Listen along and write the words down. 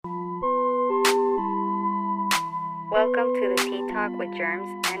Welcome to the Tea Talk with Germs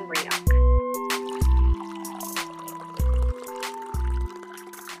and Riok.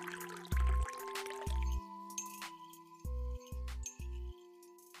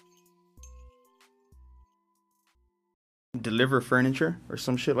 Deliver furniture or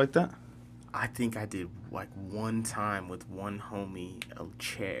some shit like that? I think I did like one time with one homie a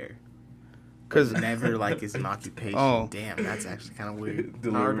chair. Cause Never like it's an occupation. Oh. Damn, that's actually kind of weird.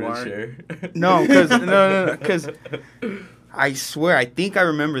 Deliver a Hardwired. chair. no, because I swear I think I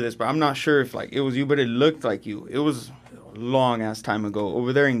remember this, but I'm not sure if like it was you, but it looked like you. It was a long ass time ago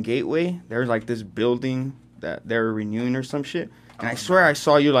over there in Gateway. There's like this building that they're renewing or some shit, and I swear I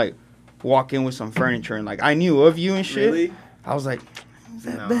saw you like walk in with some furniture and like I knew of you and shit. Really? I was like, is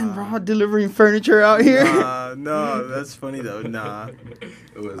that Nah. Ben Rod delivering furniture out here? No, that's funny though. Nah,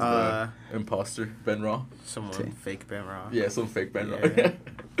 It was Uh, the imposter, Ben Raw. someone See. fake Ben Raw. Yeah, some fake Ben Raw. Yeah.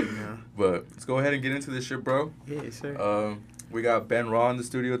 Yeah. But let's go ahead and get into this shit, bro. Yeah, sir. We got Ben Raw in the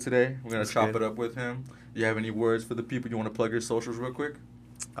studio today. We're gonna That's chop good. it up with him. You have any words for the people? You want to plug your socials real quick?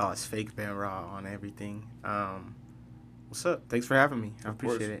 Oh, it's fake Ben Raw on everything. What's up? Thanks for having me. I Of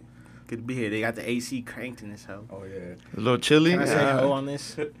course. appreciate it. Good to be here. They got the AC cranked in this hoe. Oh yeah. A little chilly. Can I say Uh, ho on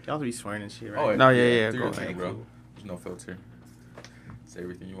this? Y'all be swearing and shit, right? No, yeah, Do go your ahead. thing, bro. There's no filter. Say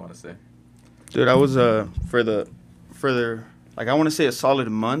everything you want to say. Dude, I was for the like I want to say a solid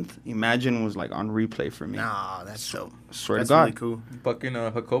month. Imagine was like on replay for me. Nah, that's dope. Swear That's to God. really cool. Fucking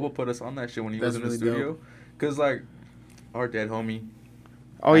Jacobo put us on that shit when he was in That's the really studio. Cause like our dead homie,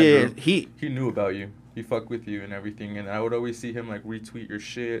 Oh yeah, Andrew. he he knew about you. He fucked with you and everything, and I would always see him like retweet your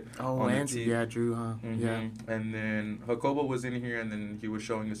shit. Oh, on the Andrew, T. yeah, Drew, huh? Mhm. Yeah. And then Jacobo was in here, and then he was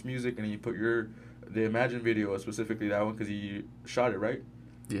showing us music, and he put the Imagine video, specifically that one, because he shot it, right?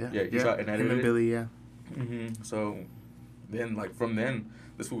 Yeah. Yeah, he shot and Him edited and it. Billy, yeah. So then, like, from then,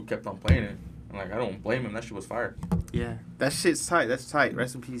 this fool kept on playing it. And, like, I don't blame him. That shit was fire. Yeah. That shit's tight. That's tight.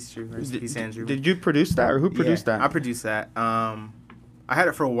 Rest in peace, Drew. Rest in peace, Andrew. Did you produce that or who produced Yeah, that? I produced that. I had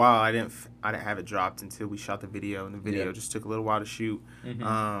it for a while. I didn't have it dropped until we shot the video, and the video Yeah. just took a little while to shoot.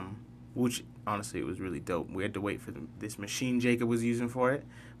 Mhm. Which honestly, it was really dope. We had to wait for this machine Jacob was using for it.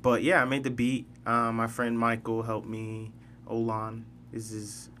 But yeah, I made the beat. My friend Michael helped me. Olan is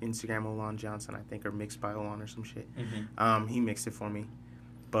his Instagram, Olan Johnson, I think, or Mixed by Olan or some shit. He mixed it for me.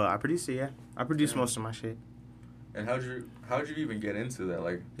 But I produced it, yeah. I produced Yeah. most of my shit. And how'd you even get into that?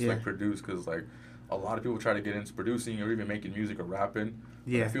 Like, to, Yeah. like, produce? Because, like, a lot of people try to get into producing or even making music or rapping.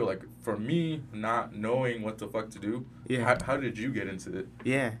 But Yeah. I feel like, for me, not knowing what the fuck to do, Yeah. how did you get into it?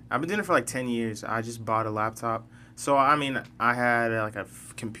 Yeah, I've been doing it for like 10 years. I just bought a laptop. So, I mean, I had like a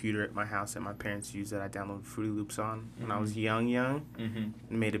computer at my house that my parents used that I downloaded Fruity Loops on when I was young, Mm-hmm.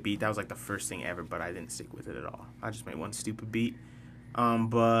 and made a beat. That was like the first thing ever, but I didn't stick with it at all. I just made one stupid beat.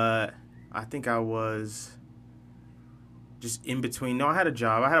 But I think I was just in between. No, I had a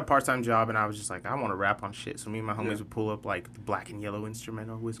job. I had a part-time job, and I was just like, I want to rap on shit. So me and my homies Yeah. would pull up like the Black and Yellow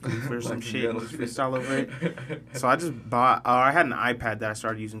instrumental with Khalifa or Black some and shit Yellow and shit. freestyle over it. So I just bought, I had an iPad that I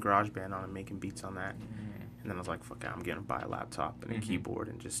started using GarageBand on and making beats on that. And then I was like, fuck it, I'm going to buy a laptop and a Mhm. keyboard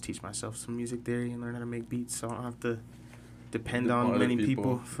and just teach myself some music theory and learn how to make beats so I don't have to depend On on other many people,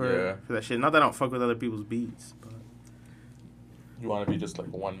 people for that shit. Not that I don't fuck with other people's beats, but You want to be just like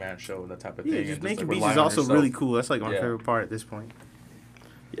a one-man show, that type of yeah, thing. just and making like, beats rely is on also yourself. really cool. That's like my Yeah. favorite part at this point.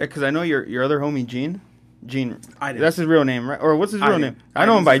 Yeah, because I know your other homie Gene. Aiden. That's his real name, right? Or what's his real Aiden. name? I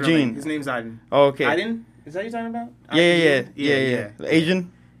know him Aiden's by his real name. Gene. His name's Aiden. Oh, okay. Aiden? Is that what you're talking about? Yeah.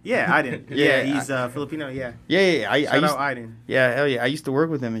 Asian. Yeah, Aiden. Yeah, yeah, he's Filipino. Yeah. Yeah. I Shout used, out Aiden. yeah, hell yeah. I used to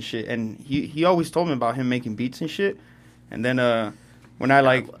work with him and shit, and he always told me about him making beats and shit. And then when I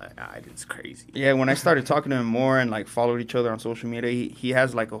like Aiden's crazy. yeah, when I started talking to him more and like followed each other on social media, he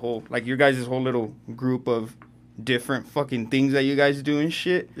has like a whole like your guys' whole little group of different fucking things that you guys do and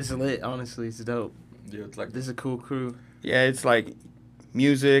shit. This is lit. Honestly, it's dope. Yeah, it's like This is a cool crew. Yeah, it's like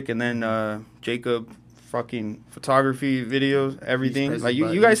music and then Jacob fucking photography, videos, everything. Presses Like you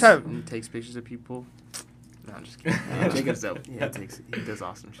guys buttons have and takes pictures of people. No, I'm just kidding. Yeah, Jacob's dope. Yeah, he does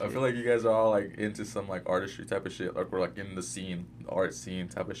awesome shit. I feel like you guys are all like into some like artistry type of shit. Like we're like in the scene, the art scene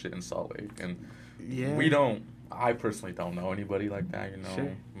type of shit in Salt Lake, and yeah. we don't. I personally don't know anybody like that. You know,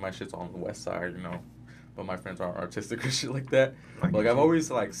 Sure. my shit's on the west side. You know, but my friends aren't artistic or shit like that. I Like get I've you.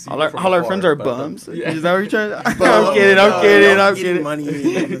 always like seen all it our, from all our afar, friends are but bums. yeah. Is that what you're trying to? Bum, I'm kidding. I'm no, kidding. no, I'm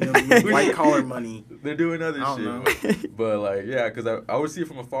getting kidding. money, white collar money. They're doing other I don't shit. But like yeah, because I would see it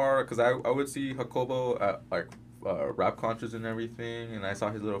from afar. Because I would see Jacobo at like rap concerts and everything, and I saw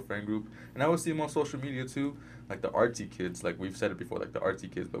his little friend group, and I would see him on social media too, like the artsy kids. Like we've said it before, like the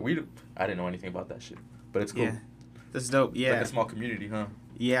artsy kids. But I didn't know anything about that shit. But it's cool. Yeah. That's dope. It's Yeah. like a small community, huh?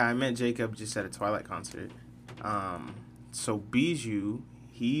 Yeah, I met Jacob just at a Twilight concert. So Bijou,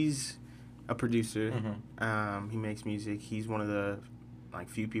 he's a producer. Mm-hmm. He makes music. He's one of the like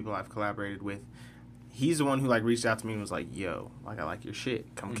few people I've collaborated with. He's the one who like reached out to me and was like, "Yo, like I like your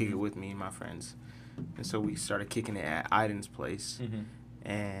shit. Come kick it with me and my friends." And so we started kicking it at Iden's place. Mm-hmm.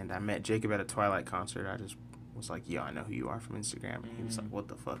 And I met Jacob at a Twilight concert. I just was like, "Yo, I know who you are from Instagram." And he was like, "What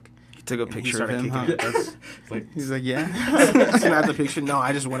the fuck?" You took a And he picture of started him, huh? kicking it with us. He's like, yeah. Snapped the picture. No,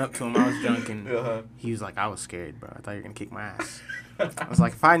 I just went up to him. I was drunk, and Uh-huh. he was like, "I was scared, bro. I thought you were gonna kick my ass." I was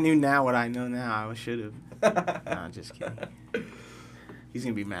like, "If I knew now what I know now, I should have." Nah, just kidding. He's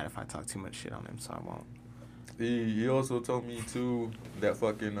gonna be mad if I talk too much shit on him, so I won't. He also told me too that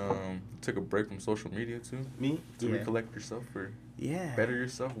fucking took a break from social media too Me? to Yeah. recollect yourself or Yeah. better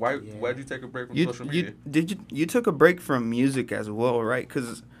yourself. Why'd you take a break from social media? You took a break from music as well, right?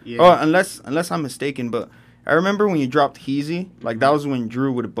 Because Yeah. unless I'm mistaken, but I remember when you dropped Heezy, like that was when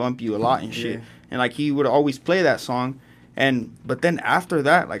Drew would bump you a lot and shit, Yeah. and like he would always play that song, but then after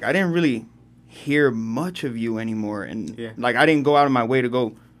that, like I didn't really hear much of you anymore, and Yeah. like I didn't go out of my way to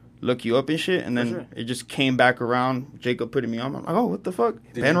go look you up and shit, and For then sure. it just came back around. Jacob putting me on. I'm like, oh, what the fuck?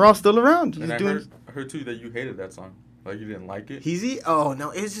 Did Ben you- Ross still around? He's And I doing. heard too that you hated that song. Like you didn't like it. Heezy? Oh no,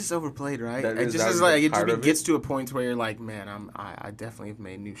 it's just overplayed, right? That It is just that is you're like it tired just of gets it? to a point where you're like, man, I definitely have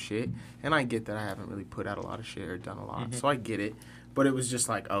made new shit, and I get that I haven't really put out a lot of shit or done a lot, so I get it. But it was just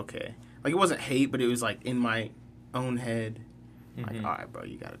like, okay, like it wasn't hate, but it was like in my own head, like, Mhm. all right, bro,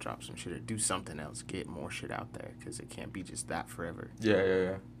 you gotta drop some shit or do something else, get more shit out there, because it can't be just that forever.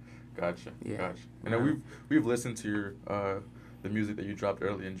 Yeah. Gotcha. Yeah. Gotcha. And then we've listened to your the music that you dropped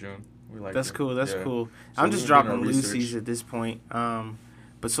early in June. We like That's it. cool. That's Yeah. cool. So I'm we've just been doing dropping our research. loosies at this point.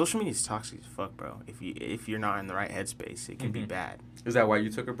 But social media is toxic as fuck, bro. If you're not in the right headspace, it can be Mhm. bad. Is that why you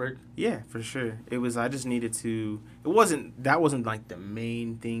took a break? Yeah, for sure. It was. I just needed to. That wasn't like the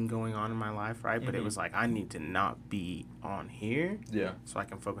main thing going on in my life, right? But it Mhm. was like I need to not be on here Yeah. so I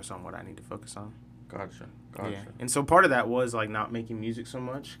can focus on what I need to focus on. Gotcha. Yeah. And so part of that was like not making music so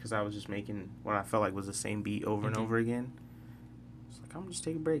much because I was just making what I felt like was the same beat over and Mhm. over again. It's like I'm gonna just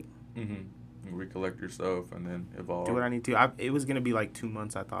take a break, Mm-hmm. Recollect yourself and then evolve. do what I need to. It was gonna be like 2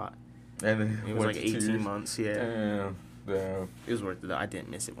 months. I thought And then it was went like to 2 18 years. months. Yeah, Damn. it was worth it though. I didn't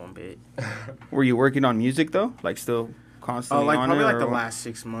miss it one bit. Were you working on music though? Like still constantly Oh, like on probably it, like or the what? last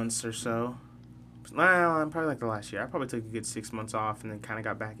 6 months or so. Nah, probably like the last year. I probably took a good 6 months off and then kind of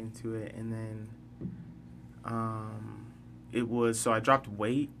got back into it. And then, it was so I dropped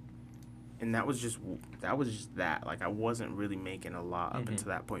weight, and that was just that. Like I wasn't really making a lot up Mhm. until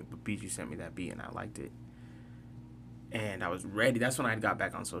that point. But Bijou sent me that beat and I liked it, and I was ready. That's when I got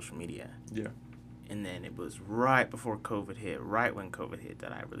back on social media. Yeah. And then it was right before COVID hit, right when COVID hit,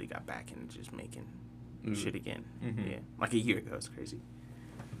 that I really got back into just making shit again. Mhm. Yeah, like a year ago. It's crazy.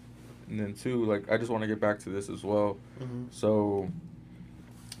 And then too, like I just want to get back to this as well. So,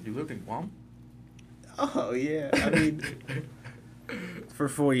 you lived in Guam? Oh yeah, I mean, for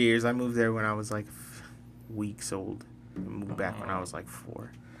 4 years, I moved there when I was like weeks old. I moved back when I was like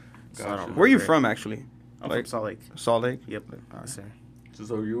 4. So I Gotcha. don't Where are you remember. from actually? I'm Like- from Salt Lake. Salt Lake. Yep. Alright. Yes, sir.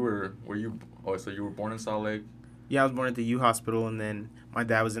 So you were born in Salt Lake? Yeah, I was born at the U Hospital, and then my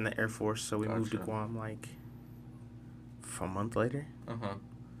dad was in the Air Force, so we moved to Gotcha. Guam like a month later Uh-huh.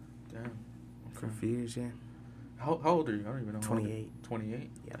 Damn. for a few years. Yeah, How old are you? I don't even know. 28.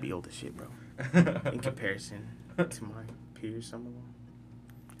 28? Yeah, I be old as shit, bro. In comparison to my peers, some of them.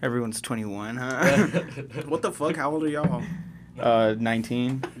 Everyone's 21, huh? What the fuck? How old are y'all?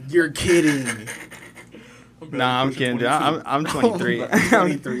 19. You're kidding. Nah, I'm kidding. Dude. I'm 23. Oh my-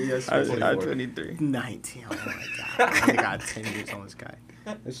 23, yes, I'm 24. 23. 19. Oh my god. I got 10 years on this guy.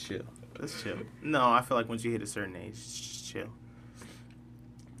 Let's chill. Let's chill. No, I feel like once you hit a certain age, just chill.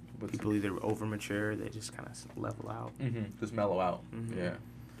 People either over mature, they just kind of level out. Just mellow out. Mhm. Yeah.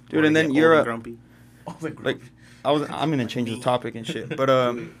 Dude, Or and they then get you're old and a grumpy. Oh, the like group. I'm gonna change the topic and shit,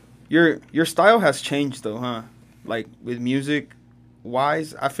 but your style has changed though, huh? Like with music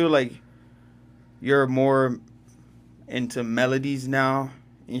wise, I feel like you're more into melodies now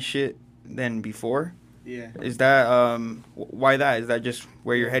and shit than before. Yeah. Is that why that? Is that just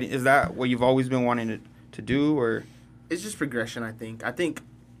where you're heading? Is that what you've always been wanting to do, or? It's just progression, I think. I think,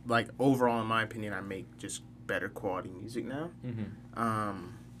 like, overall, in my opinion, I make just better quality music now.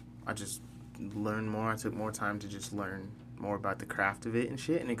 I just learn more. I took more time to just learn more about the craft of it and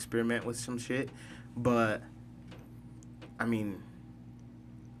shit and experiment with some shit. But, I mean,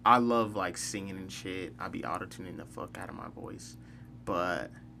 I love, like, singing and shit. I be auto-tuning the fuck out of my voice.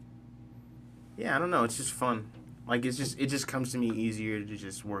 But, yeah, I don't know. It's just fun. Like, it just comes to me easier to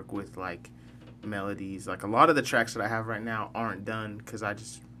just work with, like, melodies. Like, a lot of the tracks that I have right now aren't done because I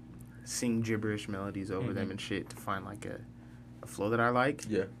just sing gibberish melodies over them Mhm. and shit to find like a flow that I like.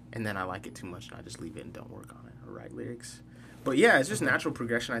 Yeah. And then I like it too much and I just leave it and don't work on it or write lyrics. But yeah, it's just natural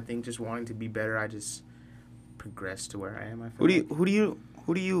progression. I think just wanting to be better, I just progress to where I am. I feel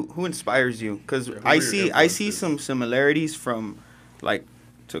Who inspires you? Because Yeah, who I are your see influences? some similarities from, like,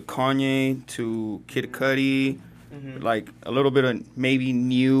 to Kanye to Kid Cudi, Mhm. like a little bit of maybe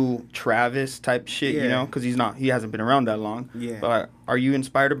new Travis type shit, you Yeah. know, because he hasn't been around that long. Yeah. But are you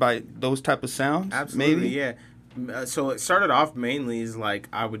inspired by those type of sounds? Absolutely, maybe? yeah. So it started off mainly as like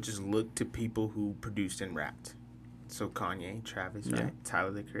I would just look to people who produced and rapped. So Kanye, Travis, Yeah. right?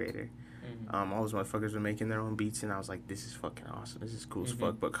 Tyler the Creator. All those motherfuckers were making their own beats, and I was like, this is fucking awesome. This is cool as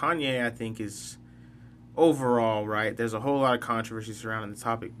fuck. But Kanye, I think, is overall, right? There's a whole lot of controversy surrounding the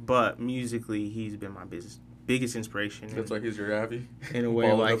topic, but musically, he's been my biggest inspiration. That's why he's your Abby. In a way,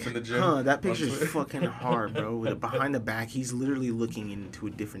 Balling like, up in the gym that on picture's Twitter. fucking hard, bro. With it behind the back, he's literally looking into a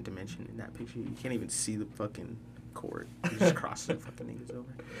different dimension in that picture. You can't even see the fucking cord. He's just crossing fucking niggas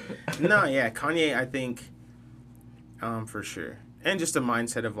over. No, yeah, Kanye, I think, for sure. And just a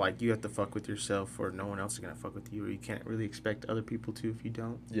mindset of, like, you have to fuck with yourself or no one else is going to fuck with you, or you can't really expect other people to if you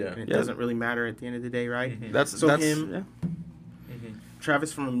don't. Yeah. And it Yeah. doesn't really matter at the end of the day, right? Mhm. That's So that's him- yeah. Mhm.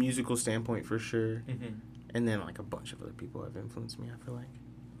 Travis from a musical standpoint, for sure. Mhm. And then, like, a bunch of other people have influenced me, I feel like.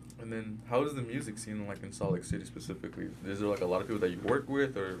 And then, how is the music scene like in Salt Lake City specifically? Is there like a lot of people that you work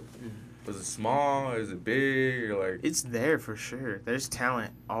with, or is it small? Is it big? Or like, It's there for sure. There's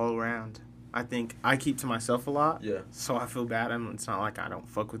talent all around. I think I keep to myself a lot, yeah, so I feel bad. It's not like I don't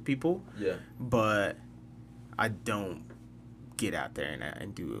fuck with people, yeah, but I don't get out there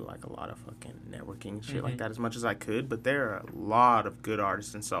and do like a lot of fucking networking and shit like Mhm. that as much as I could. But there are a lot of good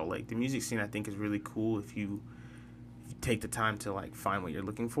artists in Salt Lake. The music scene, I think, is really cool if you take the time to like find what you're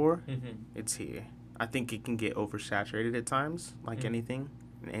looking for. mm-hmm. It's here. I think it can get oversaturated at times, like Mhm. anything,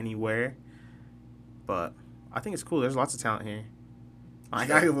 anywhere. But I think it's cool. There's lots of talent here. Like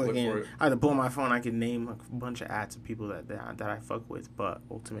Yeah, I could look fucking, for it. I had to pull my phone. I could name a bunch of ads of people that I fuck with. But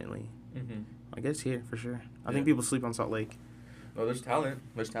ultimately, Mm-hmm. I guess here for sure. I Yeah. think people sleep on Salt Lake. No, there's talent.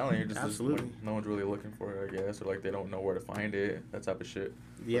 There's talent here. Just Absolutely. like, no one's really looking for it, I guess, or like they don't know where to find it. That type of shit.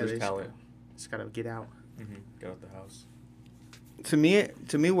 But Yeah, there's they talent. just gotta get out. Mm-hmm. Get out the house. To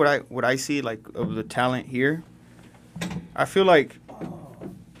me, what I see like of the talent here, I feel like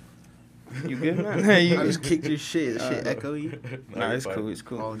you good, man. Hey, you, I just kicked your shit. The shit Uh, echo you. Nah, you're it's fine. cool. It's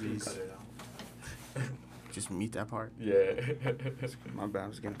cool. Apologies. Cut it out. Just mute that part. Yeah. My bad. I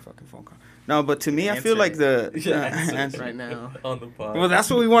was getting a fucking phone call. No, but to me, I Answer feel like it. the Yeah, answer it. answer. Right now. On the pod. Well, that's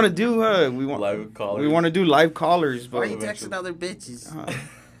what we want to do. We want Live callers. we want to do live callers, Why but you eventually. texting other bitches?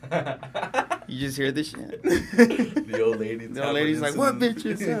 you just hear this shit. The old lady. The old lady's like, "What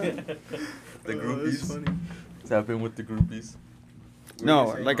bitches?" The Oh, groupies. that's funny. Tap in with the groupies. No,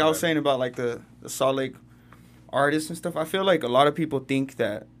 What were you like saying? I was saying about like the Salt Lake artists and stuff. I feel like a lot of people think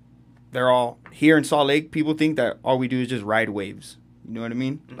that they're all here in Salt Lake. People think that all we do is just ride waves. You know what I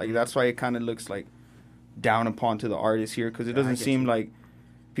mean? Like Mhm. that's why it kind of looks like down upon to the artists here because it Yeah, I doesn't get seem you. like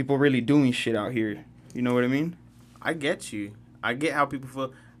people really doing shit out here. You know what I mean? I get you. I get how people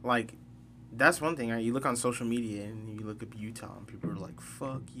feel. Like, that's one thing, right? You look on social media and you look up Utah and people are like,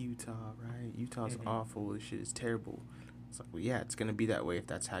 fuck Utah, right? Utah's Mhm. awful. This shit is terrible. It's like, well, yeah, it's going to be that way if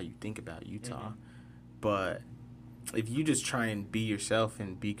that's how you think about Utah. Mhm. But if you just try and be yourself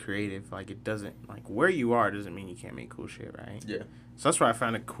and be creative, like, it doesn't, like, where you are doesn't mean you can't make cool shit, right? Yeah. So that's why I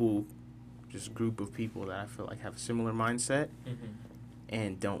found a cool just group of people that I feel like have a similar mindset Mm-hmm.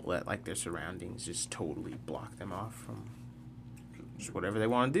 and don't let, like, their surroundings just totally block them off from just whatever they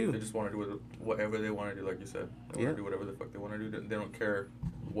want to They do. just want to do whatever they want to do, like you said. They Yeah. want to do whatever the fuck they want to do. They don't care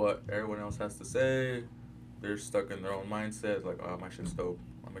what everyone else has to say. They're stuck in their own mindset. Like, oh, my shit's dope.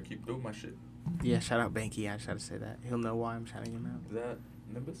 I'm gonna keep doing my shit. Yeah, shout out Banky. I just had to say that. He'll know why I'm shouting him out. Is that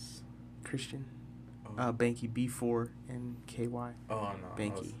Nimbus? Christian. Oh, Banky B4 and KY. oh no.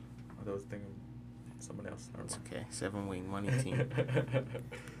 Banky. I was thinking someone else. Never It's mind. okay. 7-wing money team.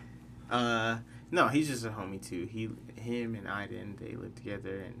 No, he's just a homie too. Him and Iden, they live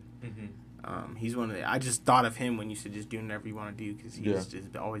together, and Mm-hmm. he's one of the. I just thought of him when you said just doing whatever you want to do because he's Yeah.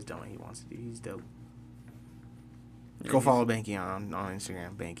 just always done what he wants to do. He's dope. Yeah, Go he's- follow Banky on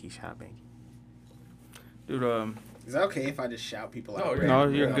Instagram. Banky, shout out Banky. Dude. Is that okay if I just shout people No, out? you're No,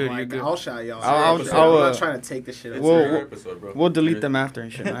 good. you're I'm good, like, you're good. I'll shout y'all. I'll- I'm I'll, not uh, trying to take the shit. It's We'll- your we'll- episode, bro. We'll delete You're- them after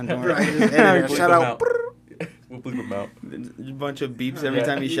and shit, man. Don't Right, worry. just edit it. Bleep Shout them out. We'll bleep them out. There's a bunch of beeps every Yeah.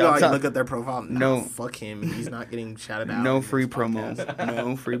 time he You know how shouts you out. look at their profile. Nah, No. fuck him. He's not getting shouted out. No in free this promo. podcast.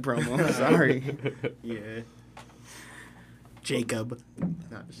 No free promo. Sorry. Yeah. Jacob.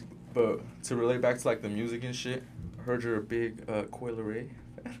 No, just kidding. But to relate back to like the music and shit, I heard you're a big Coil Ray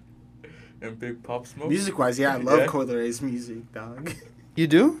fan. and Big Pop Smoke. Music wise, yeah, I love Yeah. Coi Leray's music, dog. You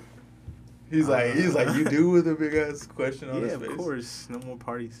do? He's like, you do with a big ass question on Yeah, his of face. course. No more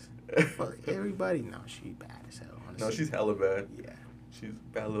parties. Fuck everybody. No, she bad as hell. Honestly. No, she's hella bad. Yeah, She's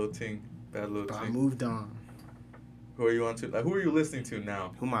bad little ting. Bad little but I ting. moved on. Who are you on to? Like, who are you listening to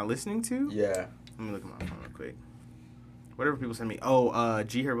now? Who am I listening to? Yeah. Let me look at my phone real quick. Whatever people send me. Oh,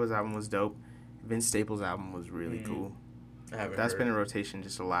 G Herbo's album was dope. Vince Staples' album was really cool. I haven't That's heard. been in rotation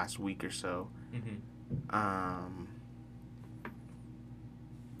just the last week or so. Mm-hmm.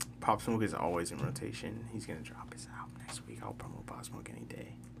 Pop Smoke is always in rotation. He's gonna drop his album next week. I'll promote Pop Smoke any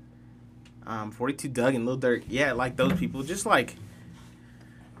day. 42 Doug and Lil Durk. Yeah, like those people. Just like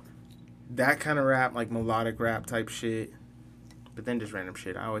that kind of rap, like melodic rap type shit. But then just random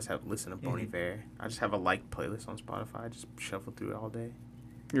shit. I always have listen to Bon Iver. I just have a liked playlist on Spotify. I just shuffle through it all day.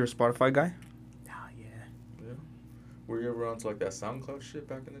 You're a Spotify guy? Oh, yeah. Yeah. Were you ever onto like that SoundCloud shit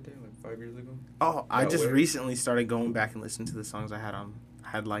back in the day, like 5 years ago? Oh, I That just way? recently started going back and listening to the songs I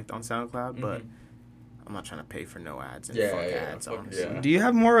had liked on SoundCloud, but I'm not trying to pay for no ads and fuck ads, fuck honestly. yeah. Do you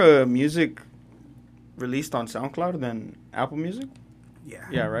have more music released on SoundCloud than Apple Music? Yeah.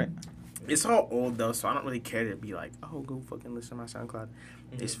 Yeah, right? It's all old, though, so I don't really care to be like, oh, go fucking listen to my SoundCloud.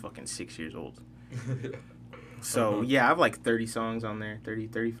 It's fucking 6 years old. So, yeah, I have like 30 songs on there, 30,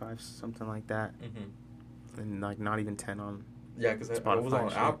 35, something like that. And like not even 10 on. Yeah, because I was Spotify on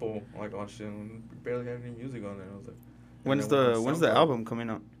shit. Apple, like on shit, and we barely had any music on there. I was like, When's and then the on when's the SoundCloud. album coming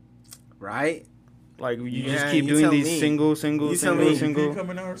out? Right? Like you Yeah, just keep you doing tell these me. single, You tell me. single EP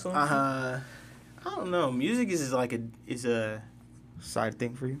coming out or something? I don't know. Music is like a side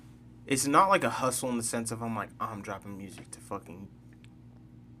thing for you. it's not like a hustle in the sense of I'm dropping music to fucking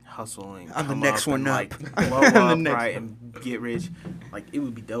hustle and I'm the come next up one and, up. like blow I'm the up, next right, and get rich. Like it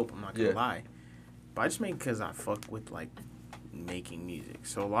would be dope. I'm not gonna Yeah. lie, but I just make it because I fuck with like making music.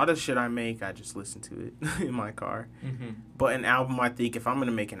 So a lot of shit I make, I just listen to it in my car. But an album, I think if I'm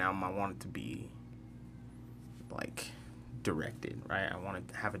gonna make an album, I want it to be like directed, right? I want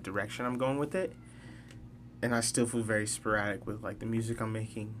to have a direction I'm going with it. And I still feel very sporadic with like the music I'm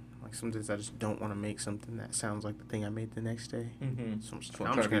making. Like sometimes I just don't want to make something that sounds like the thing I made the next day. So I'm just, So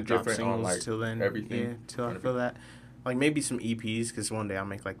I'm trying just to be gonna drop different on, singles like, till then. everything. Yeah, till I Trying to feel that. Like maybe some EPs, because one day I'll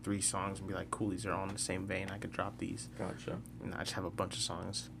make like 3 songs and be like, cool, these are all in the same vein. I could drop these. Gotcha. And I just have a bunch of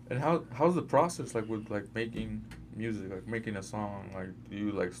songs. And how's the process like with like making music, like making a song? Like, do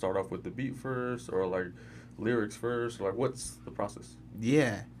you like start off with the beat first, or like lyrics first? Or, like, what's the process?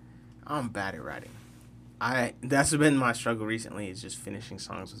 Yeah, I'm bad at writing. That's been my struggle recently, is just finishing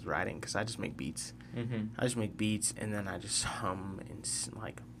songs with writing, because I just make beats. I just make beats and then I just hum and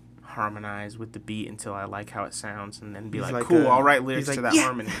like harmonize with the beat until I like how it sounds, and then be He's like, like cool, a- I'll write lyrics he's to like, that yeah.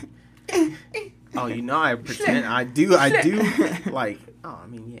 harmony. Oh, you know, I pretend I do like, oh, I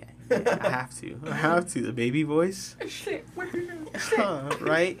mean, yeah, I have to the baby voice.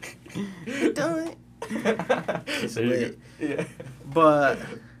 Right? Done. It's There you lit. go. Yeah. But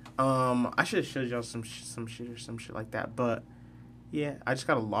I should have showed y'all some shit or some shit like that. But yeah, I just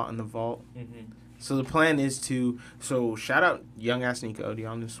got a lot in the vault. So the plan is so shout out Young Ass Nico. Do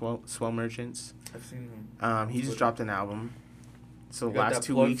y'all know Swell Merchants? I've seen them. He just dropped an album. So the You got last that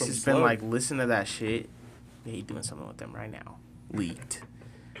 2 plug weeks from it's been Slug. like listen to that shit. Yeah, he doing something with them right now. Leaked.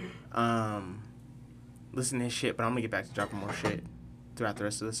 Listen to his shit, but I'm gonna get back to dropping more shit throughout the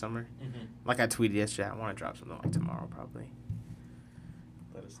rest of the summer. Like I tweeted yesterday, I want to drop something like tomorrow probably.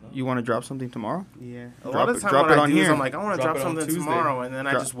 Let us know. You want to drop something tomorrow? Yeah. A Drop lot of it- the time drop what it I on do is here. I'm like, I want to Drop drop it on something Tuesday. tomorrow, and then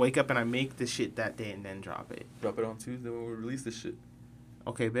I Drop- just wake up and I make the shit that day and then drop it. Drop it on Tuesday when we release this shit.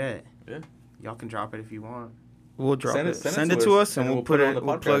 Okay, bet. Yeah. Y'all can drop it if you want. We'll drop Send it. it- send it Send to it to us, us, and and we'll put on it. the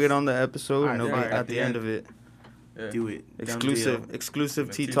We'll plug podcast. it on the episode, Alright, and it'll be alright. at the end of it. Yeah. Do it. Done Exclusive, deal. exclusive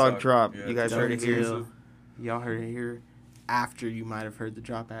The T-Talk T-Talk. drop. Yeah, You guys Done heard it here. deal. Y'all heard it here after you might have heard the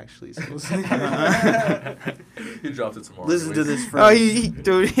drop actually. So He drops it tomorrow. listen to anyways. this first. Oh,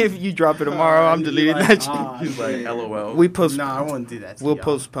 dude, if you drop it tomorrow, I'm You'd be deleting like, that shit. "Ah, He's like, shit." LOL. We post. Nah, I won't do that. To We'll y'all.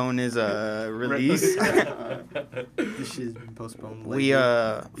 postpone his release. This shit's been postponed. We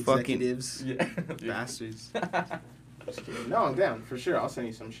fucking. executives, Yeah. bastards. Just kidding. No, I'm down for sure. I'll send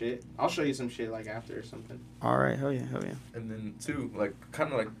you some shit. I'll show you some shit like after or something. All right, hell yeah, hell yeah. And then too, like,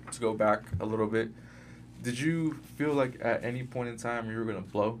 kind of like to go back a little bit, did you feel like at any point in time you were gonna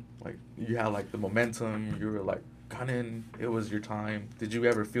blow? Like you had like the momentum, you were like gunning, it was your time. Did you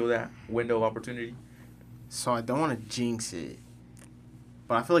ever feel that window of opportunity? So I don't want to jinx it,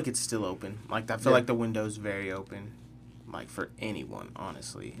 but I feel like it's still open. Like I feel Yeah. like the window's very open, like for anyone,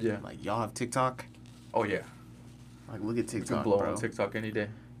 honestly. Yeah. Like y'all have TikTok. Oh yeah, Like look at you can TikTok, blow bro. on TikTok any day.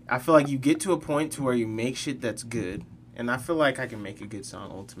 I feel like you get to a point to where you make shit that's good, And I feel like I can make a good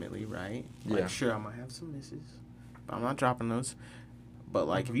song ultimately, right? Yeah. Like, sure, I might have some misses, but I'm not dropping those. But,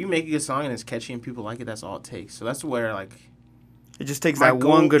 like, if you make a good song and it's catchy and people like it, that's all it takes. So that's where, like... It just takes my that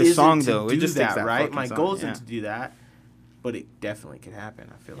goal one good isn't song, to though. It do just takes that right? fucking My song, goal isn't yeah. to do that, but it definitely could happen,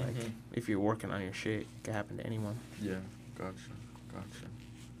 I feel like. If you're working on your shit, it could happen to anyone. Yeah, gotcha.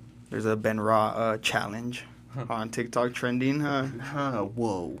 There's a Ben Ra challenge on TikTok trending, huh?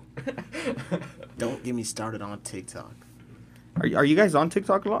 Whoa. Don't get me started on TikTok. Are you guys on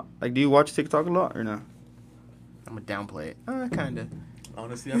TikTok a lot? Like, do you watch TikTok a lot or no? I'm going to downplay it. Kind of.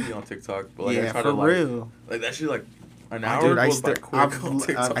 Honestly, I'm on TikTok, but like I Yeah, try for to real. like that shit like an Oh, hour dude, I goes by still- quick on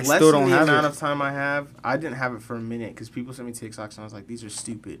TikTok. I Less still than don't the have amount it. of time I have. I didn't have it for a minute because people sent me TikToks and I was like, these are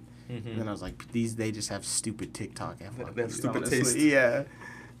stupid. Mm-hmm. And then I was like, they just have stupid TikTok. They have stupid honestly. taste. Yeah.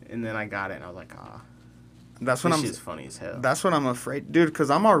 And then I got it and I was like, That's this what shit's funny as hell. That's what I'm afraid, dude. Because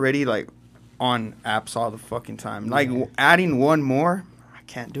I'm already like on apps all the fucking time. Like Yeah. adding one more, I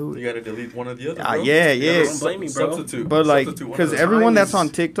can't do You it. gotta delete one or the other. Ah, Bro. yeah, You yeah. gotta Don't blame me, bro. Substitute. But like, Substitute one because of the everyone time that's is- on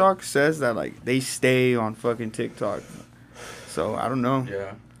TikTok says that like they stay on fucking TikTok. So I don't know.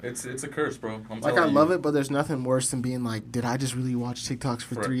 Yeah, it's a curse, bro. I'm Like, I love it, but there's nothing worse than being like, did I just really watch TikToks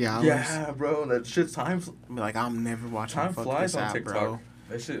for 3 hours? Yeah, bro. That shit's time Be like, I'm never watching time fuck flies this on app, TikTok. bro.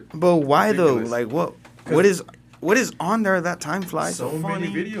 That shit. But why though? Ridiculous. Like what? 'Cause- What is on there that time flies? So many funny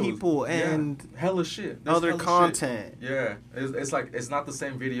videos, people and yeah. Hella shit. There's Other hella content. Shit. Yeah, it's like it's not the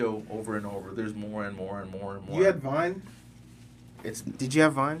same video over and over. There's more and more and more and more. You had Vine? Did you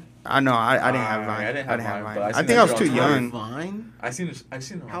have Vine? I know. I didn't have Vine. I didn't have Vine, but I I seen think that I was shit too on Twitter. young. Vine? I seen it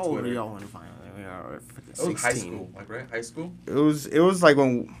on How old Twitter. were y'all on Vine? We are freaking It was 16. high school, like right? High school. It was like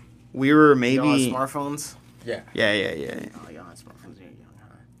when we were Y'all maybe. had smartphones? Yeah. Yeah. Oh, y'all had smartphones. You're young,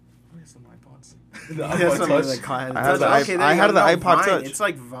 huh? Where's some iPods? The iPod Touch. I had the iPod Vine. Touch. It's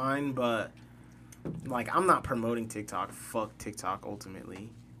like Vine, but like I'm not promoting TikTok. Fuck TikTok ultimately,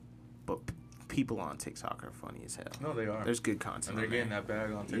 but people on TikTok are funny as hell. No, they are. There's good content. And they're on getting there. that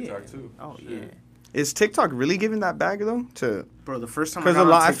bag on TikTok Yeah. too. Oh Shit. yeah, Is TikTok really giving that bag though? To bro. The first time 'Cause I got a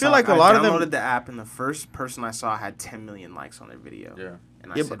lot- on I TikTok, feel like a lot of them- downloaded the app, and the first person I saw had 10 million likes on their video. Yeah.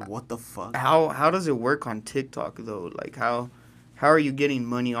 And I Yeah, said, but "What the fuck?" how does it work on TikTok though? Like how are you getting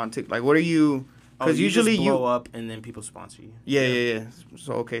money on TikTok? Like what are you? Because you usually just you. blow up and then people sponsor you. Yeah.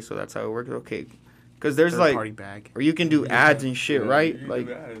 So okay, so that's how it works. Okay, because there's Third like, party bag. or you can do ads and shit, Yeah, right? you can Like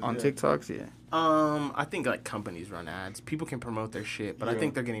do ads, on yeah. TikToks, yeah. I think like companies run ads. People can promote their shit, but I Yeah.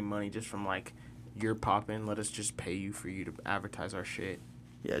 think they're getting money just from like, you're popping. Let us just pay you for you to advertise our shit.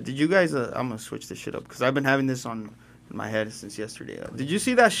 Yeah. Did you guys? I'm gonna switch this shit up because I've been having this on in my head since yesterday. Did you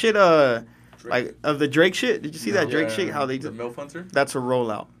see that shit? Drake. Like of the Drake shit. Did you see that Drake Yeah, shit? How they the MILF Hunter? That's a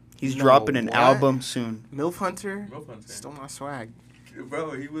rollout. He's No, dropping an what? album soon. MILF Hunter MILF Hunter. stole my swag.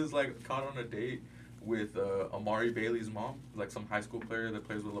 Bro, he was like caught on a date with Amari Bailey's mom, like some high school player that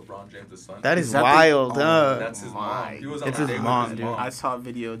plays with LeBron James' son. That is Is that the- wild. Oh, That's his my mom. He was on It's a his date mom, with his dude. mom. I saw a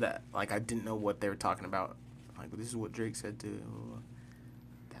video that like I didn't know what they were talking about. Like this is what Drake said to.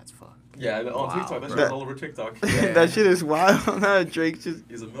 That's fuck. Yeah, on Wow, TikTok. That bro. shit's all over TikTok. Yeah. that shit is wild. Drake just,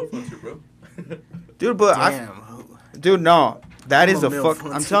 He's a MILF Hunter, bro. dude. But Damn. dude, no, that is I'm a a milf fuck.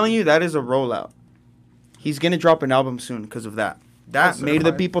 I'm hunter. telling you, that is a rollout. He's gonna drop an album soon because of that. That Oh, made the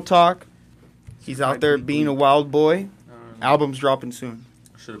certified. people talk. He's out Certified there bleep being a bleep. wild boy. Album's dropping soon.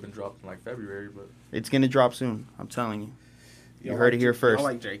 Should have been dropped in like February, but It's gonna drop soon. I'm telling you. You Y'all heard like it here Drake? first. I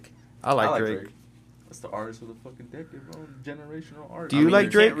like Drake. I like Drake. That's the artist of the fucking decade, bro. Generational artist. Do you like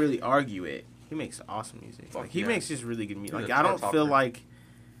you Drake? Can't really argue it. He makes awesome music. Fuck Like he yeah. makes just really good music. He's Like a I don't chart feel topper. like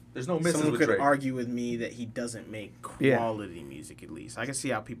There's no misses someone with could Drake. argue with me that he doesn't make Yeah. quality music. At least I can see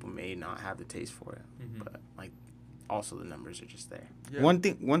how people may not have the taste for it, Mhm. but like also the numbers are just there. Yeah. One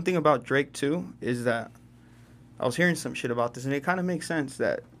thing about Drake too is that I was hearing some shit about this, and it kind of makes sense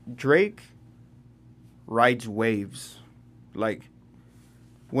that Drake rides waves. Like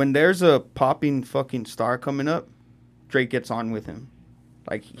when there's a popping fucking star coming up, Drake gets on with him.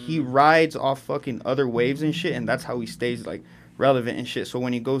 Like he rides off fucking other waves and shit, and that's how he stays like relevant and shit. So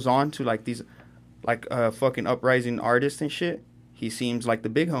when he goes on to like these like fucking uprising artists and shit, he seems like the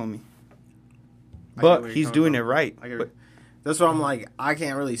big homie. I get But where you're he's coming doing from. it right. I get But- That's why I'm like, I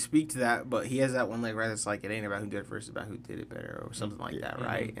can't really speak to that, but he has that one leg right that's like, it ain't about who did it first, it's about who did it better, or something like that,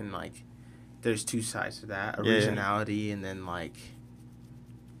 right? And like, there's two sides to that, Yeah. originality, and then like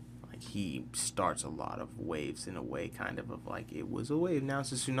he starts a lot of waves in a way, kind of like, it was a wave, now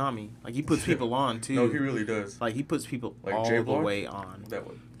it's a tsunami. Like, he puts people on, too. No, he really does. Like, he puts people Like all J the Block? way on. That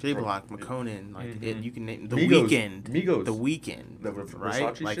one. J Block, McConan, like, Mhm. you can name, The Migos. Weeknd. Migos. The Weeknd, The Versace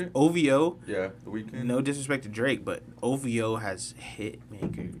right? Like, shit? OVO. Yeah, the weekend. No disrespect to Drake, but OVO has hit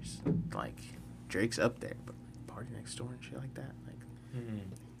makers. Like Drake's up there, but Party Next Door and shit like that. Like,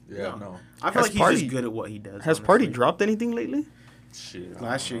 Yeah, No. no. I feel Has like he's Party- just good at what he does. Has Party honestly. dropped anything lately? Shit.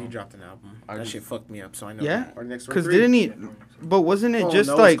 Last year he dropped an album. I That just- shit fucked me up. So I know. Yeah? that. Party Next Door. Because 3. didn't he? But wasn't it Oh, just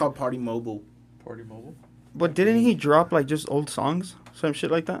no, like? it's called Party Mobile. Party Mobile? But didn't he drop like just old songs, some shit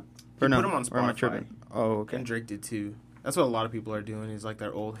like that? He Or no? put 'em on Or am I Spotify. tripping? Oh, okay. And Drake did too. That's what a lot of people are doing. Is like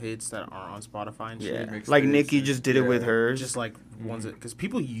their old hits that aren't on Spotify and Yeah, shit. like mixtapes Nicki and- just did it with yeah. hers. Just like ones that, because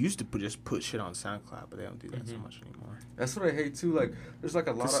people used to just put shit on SoundCloud, but they don't do that so Mhm. much anymore. That's what I hate too. Like, there's like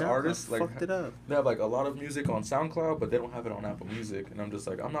a lot 'Cause of SoundCloud artists like fucked it up. they have like a lot of music on SoundCloud, but they don't have it on Apple Music. And I'm just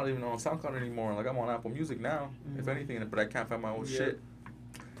like, I'm not even on SoundCloud anymore. Like, I'm on Apple Music now, if anything, but I can't find my old Yeah. shit.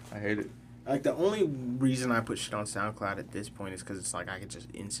 I hate it. Like the only reason I put shit on SoundCloud at this point is because it's like I could just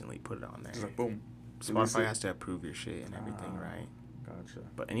instantly put it on there. Just like boom. Spotify has to approve your shit and everything, right? Gotcha.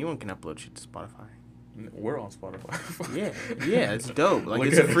 But anyone can upload shit to Spotify. We're on Spotify. Yeah, yeah, it's dope. Like Look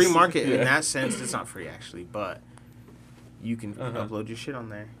it's a at free us. market in Yeah. that sense. It's not free actually, but you can Uh-huh. upload your shit on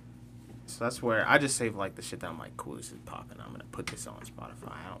there. So that's where I just save like the shit that I'm like, cool, this is popping. I'm gonna put this on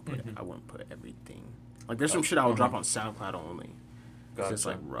Spotify. I don't put Mhm. I wouldn't put everything. Like there's some shit I would drop Uh-huh. on SoundCloud only. 'Cause Gotcha. it's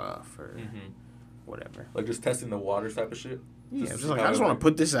like rough or Mhm. whatever. Like just testing the water type of shit. Yeah, Just just like how I just it want works. to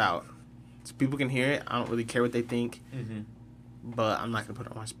put this out so people can hear it. I don't really care what they think, Mhm. but I'm not gonna put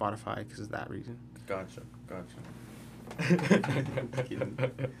it on my Spotify because of that reason. Gotcha. Kidding.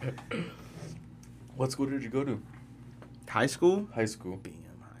 What school did you go to? High school? High school. Bingham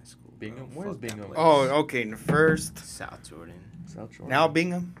High School. Bingham? bro. Where's Fuck that Bingham? place. Oh, okay. The first. South Jordan. South Jordan. Now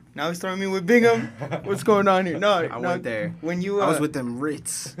Bingham. Now he's throwing me with Bingham. What's going on here? No, I no. went there. When you, I was with them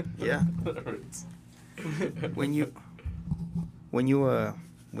Ritz. Yeah. when you, when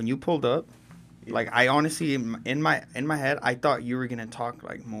you pulled up, like I honestly in my head I thought you were gonna talk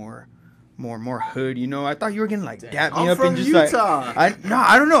like more hood. You know, I thought you were gonna like dap me I'm up from and just Utah. like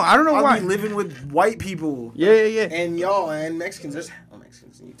I don't know I'll why. be living with white people. Yeah. And y'all and Mexicans. There's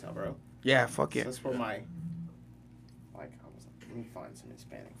Mexicans in Utah, bro. Yeah, fuck So yeah. that's where my like I was like, let me find some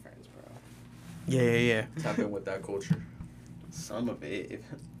Hispanic friends, bro. Yeah. Tap in with that culture. Some of it, if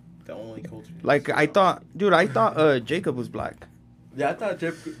the only culture. Like I thought Jacob was black. Yeah, I thought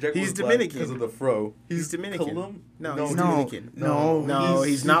Jeff He's was Dominican. because of the fro. He's Dominican. Colum- No, no, he's no, Dominican. no, No,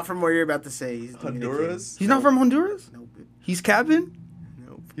 he's not from where you're about to say. He's Honduras. He's not from Honduras. Dominican. Nope. He's cabin.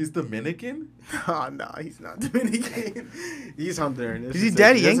 Nope. He's Dominican. No, he's not Dominican. He's Honduran. This Is he a-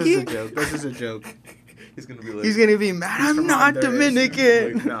 Daddy this is Yankee? a joke. This is a joke. He's gonna be like. He's gonna be mad. He's I'm from not Honduras.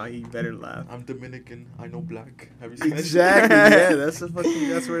 Dominican. Like, no, he better laugh. I'm Dominican. I know black. Have you seen that shit? Exactly. Yeah,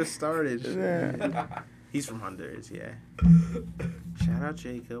 that's where it started. Yeah. He's from Honduras. Yeah. Shout out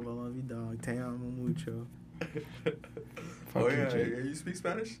Jacob. I love you, dog. Te amo mucho. Oh Fucking yeah, Jake. you speak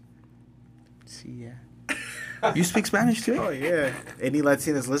Spanish? See ya. You speak Spanish too? Oh yeah. Any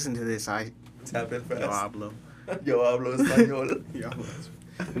Latinos listen to this? I Tap in yo fast. hablo. Yo hablo español.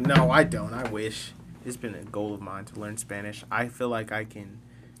 No, I don't. I wish. It's been a goal of mine to learn Spanish. I feel like I can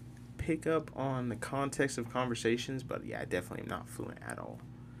pick up on the context of conversations, but yeah, I definitely am not fluent at all.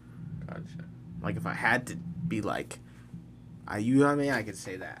 Gotcha. Like if I had to be like, ayúdame, I could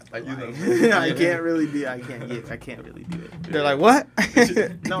say that. But Ayúdame. like, I can't really do. I can't really do it. They're like, what?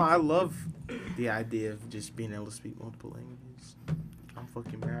 No, I love the idea of just being able to speak multiple languages. I'm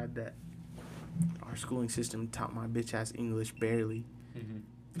fucking mad that our schooling system taught my bitch ass English barely.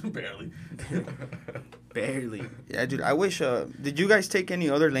 Barely. Barely. Yeah, dude. I wish. Did you guys take any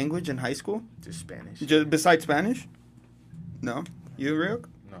other language in high school? Just Spanish. Just besides Spanish? No. You, Ryuk?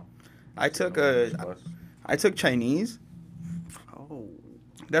 No. I took Chinese. Oh.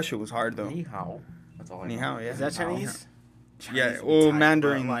 That shit was hard though. Ni hao. That's all I know. Ni hao, yeah. Is that Ni hao. Chinese? Yeah. Chinese Well, type,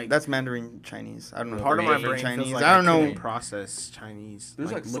 Mandarin. but, like, That's Mandarin Chinese. I don't know. part of the my name for brain Chinese. feels like I don't couldn't know. process Chinese.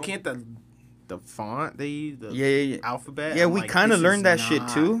 There's, like like, looking at the font they use, the Yeah. alphabet. Yeah, I'm we like, kind of this learned is that shit not-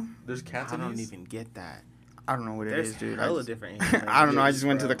 too. There's I Cantonese. don't even get that. I don't know what it There's is, dude. hella different. I don't know. I just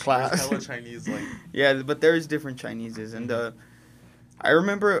went to the bro. class. There's hella Chinese, like. Yeah, but there's different Chineses, and I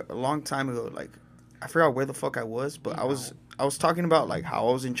remember a long time ago, like I forgot where the fuck I was, but I was talking about like how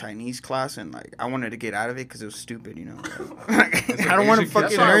I was in Chinese class and like I wanted to get out of it because it was stupid, you know. Like, I don't want to Asian kid. fucking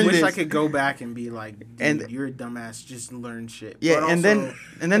That's why I learn wish this. I could go back and be like, dude, And- you're a dumbass. Just learn shit. Yeah, But and also,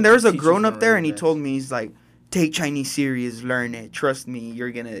 then there was a teachers grown up weren't there, really and he the told best. me, he's like, take Chinese serious, learn it, trust me,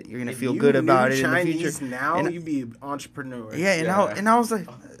 you're gonna If feel you good knew about it in the Chinese future. now, And- you'd be an entrepreneur. Yeah, Yeah. and I was like,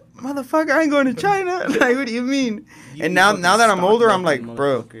 motherfucker, I ain't going to China. Like, what do you mean? You'd And be now fucking that I'm older, I'm stockbroking, like,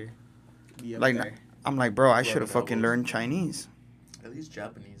 bro, motherfucker. Be up like, there. I'm like, bro, I Learn should have about fucking those. learned Chinese. At least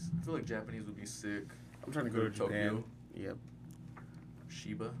Japanese. I feel like Japanese would be sick. I'm trying to go to Japan. Yep.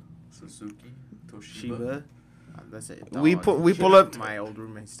 Shiba, Suzuki, Toshiba. Shiba. That's it. We pull up- My old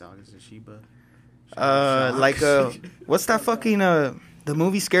roommate's dog is a Shiba. What's that fucking the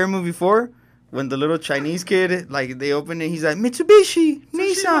movie Scary Movie 4? When the little Chinese kid, like, they open it, he's like, Mitsubishi,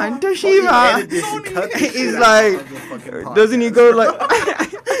 Nissan, Toshiba. He's like, doesn't he go like...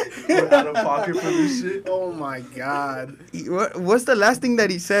 out of pocket for this shit. Oh my god. What's the last thing that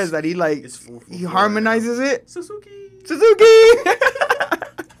he says that he, like, he harmonizes it? Suzuki. That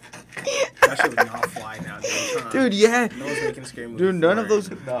shit would not fly now, dude. Dude, yeah. No one's making Scary Movie. Dude, none 4. of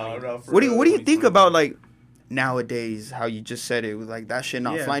those... No, What do you think about, like, nowadays, how you just said it, with, like, that shit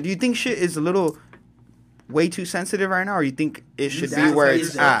not flying? Do you think shit is a little way too sensitive right now, or you think it should be where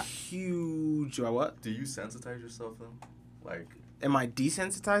it's at? Huge. What? Do you sensitize yourself though? Like, am I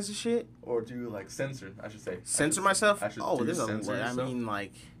desensitized to shit? Or do you like censor? I should say. Censor myself? There's a way. I mean,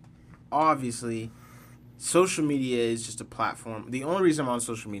 like, obviously, social media is just a platform. The only reason I'm on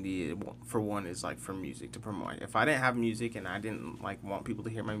social media, for one, is like for music, to promote. If I didn't have music and I didn't like want people to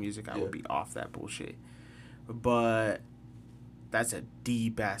hear my music, I would be off that bullshit. But that's a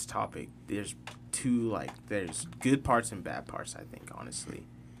deep ass topic. There's good parts and bad parts, I think, honestly.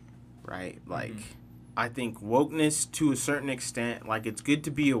 Right? Like, I think wokeness, to a certain extent, like, it's good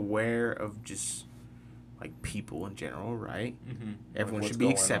to be aware of just, like, people in general, right? Everyone should be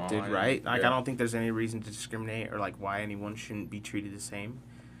accepted, right? Like, I don't think there's any reason to discriminate or, like, why anyone shouldn't be treated the same.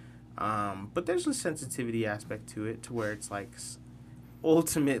 But there's a sensitivity aspect to it, to where it's, like,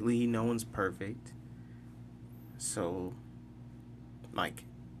 ultimately, no one's perfect. So, like,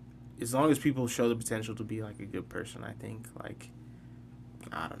 as long as people show the potential to be, like, a good person, I think, like,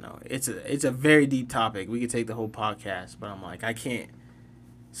 I don't know. It's a very deep topic. We could take the whole podcast, but I'm like, I can't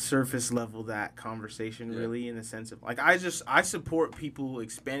surface level that conversation really, in the sense of, like, I support people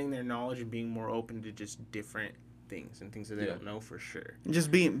expanding their knowledge and being more open to just different things and things that they don't know for sure. Just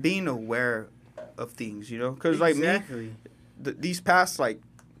being aware of things, you know? Because, like, me, these past, like,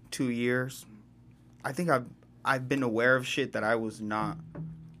 2 years, I think I've been aware of shit that I was not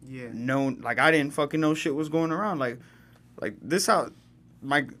known. Like, I didn't fucking know shit was going around. Like this how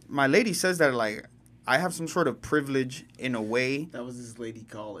my lady says that, like, I have some sort of privilege in a way. That was this lady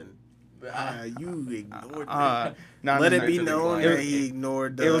calling. You ignored that. Let it be known that he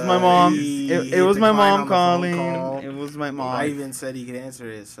ignored the... It was my mom. It was my mom calling. It was my mom. I even said he could answer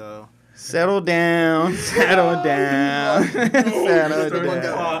it, so... Settle down. Settle down. Settle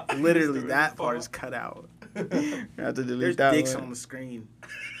down. Literally, that part is cut out. I have to delete There's that dicks one. on the screen.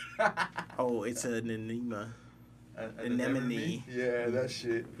 Oh, it's an enema. Anemone. Yeah, that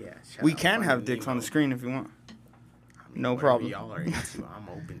shit. Yeah. We can have dicks on the screen if you want. I mean, No whatever problem. Y'all are into, I'm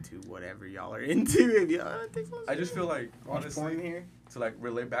open to whatever y'all are into. If y'all dicks on the screen. I just feel like, honestly, here. to like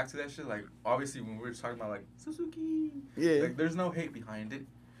relate back to that shit, like, obviously when we were talking about like Suzuki, Yeah. like, there's no hate behind it.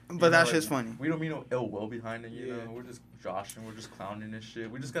 But that like, shit's funny. We don't mean no ill will behind it, you know. We're just joshing, we're just clowning and shit.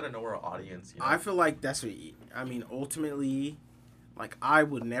 We just gotta know our audience, you know. I feel like that's what I mean. Ultimately, like, I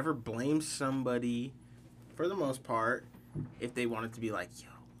would never blame somebody, for the most part, if they wanted to be like, yo,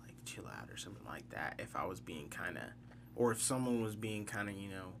 like, chill out or something like that. If I was being kind of, or if someone was being kind of, you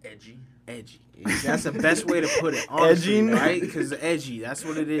know, edgy. That's the best way to put it, honestly, Edging? right? Because edgy, that's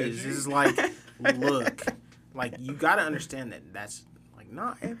what it is. Edgy? This is like, look, like, you gotta understand that that's, like,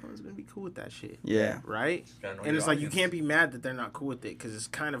 not everyone's gonna be cool with that shit. Yeah. Right? Gotta know And your it's like, you audience. can't be mad that they're not cool with it, because it's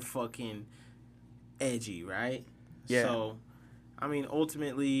kind of fucking edgy, right? Yeah. So, I mean,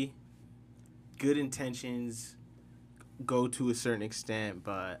 ultimately, good intentions go to a certain extent,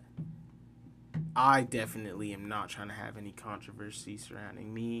 but I definitely am not trying to have any controversy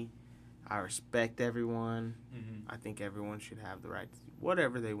surrounding me. I respect everyone. I think everyone should have the right to do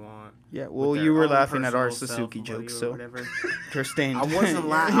whatever they want. Yeah, with well, their you were own laughing at our personal Suzuki self, jokes, or so whatever. you're staying. I wasn't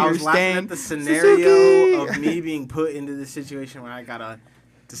laughing. I You're was laughing staying at the scenario Suzuki! of me being put into the situation where I gotta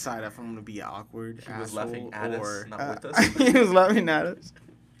decide if I'm gonna be awkward He was asshole laughing at or us, not with us. He was laughing at us.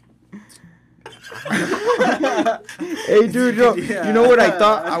 Hey, dude, you know what I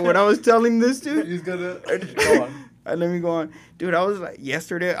thought when I was telling this dude? He's gonna go on. Let me go on, dude. I was like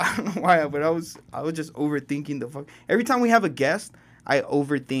yesterday. I don't know why, but I was just overthinking the fuck. Every time we have a guest, I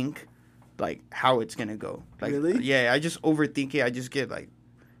overthink like how it's gonna go. Like, Really? Yeah, I just overthink it. I just get like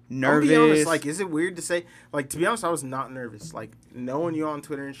I'm nervous. be honest, like, is it weird to say? Like, to be honest, I was not nervous. Like, knowing you on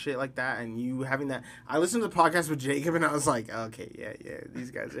Twitter and shit like that, and you having that. I listened to the podcast with Jacob, and I was like, okay, yeah,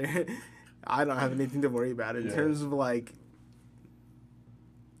 these guys are. I don't have anything to worry about in terms of, like,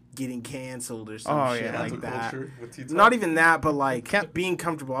 getting canceled or some shit like that. Not even that, but, like, being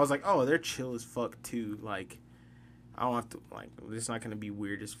comfortable. I was like, oh, they're chill as fuck, too. Like, I don't have to, like, it's not going to be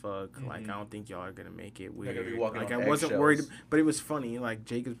weird as fuck. Like, I don't think y'all are going to make it weird. Be walking Like, on I wasn't worried, eggshells. but it was funny. Like,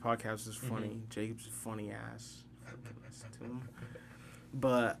 Jacob's podcast is funny. Jacob's a funny ass. Listen to him.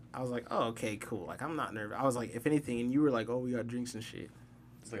 But I was like, oh, okay, cool. Like, I'm not nervous. I was like, if anything, and you were like, oh, we got drinks and shit.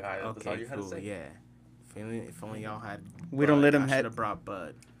 It's like, that's all Okay, you had to cool, say. yeah. If only y'all had. We don't let 'em I had- should have brought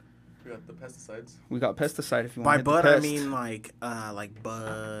Bud. We got the pesticides. We got pesticide if you By want. bud, I mean like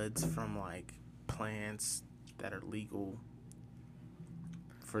buds from like plants that are legal.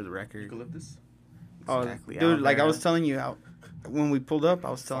 For the record, Eucalyptus. Oh, exactly. dude, like I Aloe was vera. telling you how when we pulled up,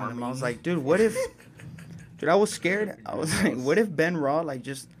 I was telling him, I was Farming. like, dude, what if, dude, I was scared. I was like, what if Ben Raw like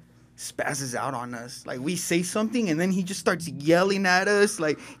just spazzes out on us? Like we say something and then he just starts yelling at us,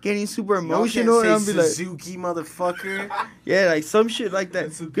 like getting super emotional, and Y'all I'll can't be say like, Suzuki, motherfucker. yeah, like some shit like that.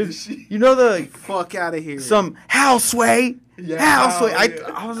 That's a Because bitchy. you know the Fuck out of here. some houseway, houseway.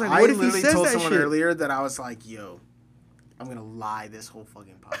 yeah. I was like, I what if he literally says told that someone shit? earlier that I was like, yo, I'm gonna lie this whole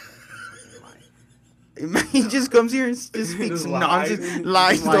fucking podcast. He just comes here and just speaks Just lies. nonsense,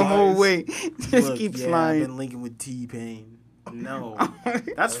 lies the Lies. whole way, just Look, keeps yeah, I've lying. been linking with T-Pain. No,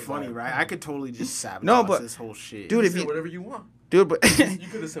 that's funny, right? I could totally just sabotage No, but- this whole shit. Dude, You if say you, whatever you want. dude, but You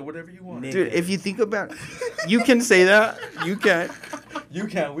could have said whatever you want. Nick. dude, if you think about it, you can say that. You can. You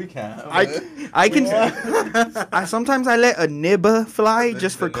can, we can. I can. I sometimes I let a nibba fly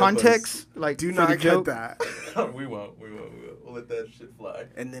just for The nibbas. context, like do for not the cut joke. that. we won't. We'll let that shit fly.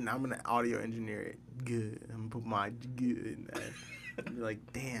 And then I'm gonna audio engineer it. Good. I'm gonna put my good in that. Be like,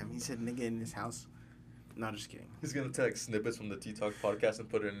 damn, he said nigga in his house. No, just kidding. He's gonna take snippets from the Tea Talk podcast and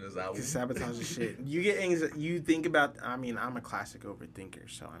put it in his album. He sabotages shit. You get anxiety. You think about. I mean, I'm a classic overthinker,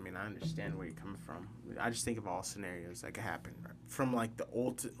 so I mean, I understand where you're coming from. I just think of all scenarios that could happen, from like the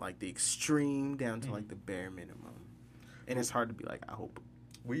like the extreme down to like the bare minimum. And it's hard to be like, I hope.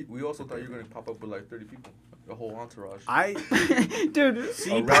 We also thought you were gonna pop up with like 30 people, a whole entourage. Dude,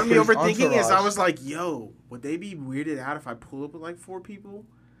 See, A part of me rapper's overthinking is I entourage. was like, yo, would they be weirded out if I pull up with like 4 people?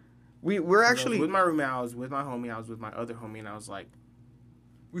 we're I was actually with my roommate, I was with my homie, I was with my other homie, and I was like,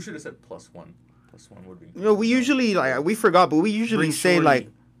 We should have said +1. +1 would be. you know, we usually like we forgot, but we usually bring say shorty. like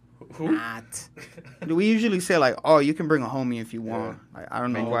Who? Not. we usually say like, oh, you can bring a homie if you want. Like, I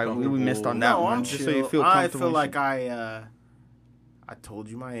don't know Oh, why we missed on that No, one. I'm Just chill. so you feel I comfortable. feel and like shit. I told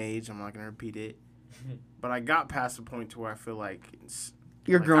you my age. I'm not gonna repeat it, but I got past the point to where I feel like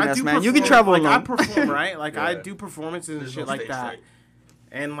You're a like, grown I ass do man. You can perform- travel like, alone. I perform, right? Like I Yeah. do performances and There's shit no like stage that. fright.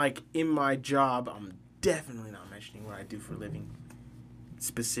 And like in my job, I'm definitely not mentioning what I do for a living,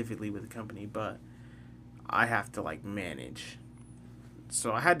 specifically with the company, but I have to like manage.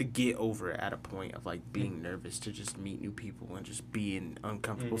 So I had to get over it at a point of like being nervous to just meet new people and just be in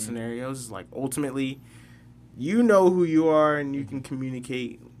uncomfortable scenarios. Like ultimately, you know who you are and you can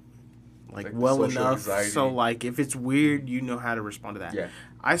communicate like Like well social enough. anxiety. So like if it's weird, you know how to respond to that. Yeah.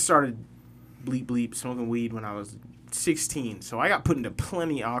 I started bleep smoking weed when I was 16, so I got put into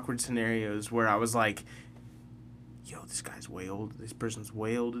plenty awkward scenarios where I was like, yo, this guy's way older, this person's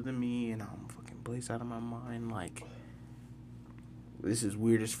way older than me, and I'm fucking blazed out of my mind, like, this is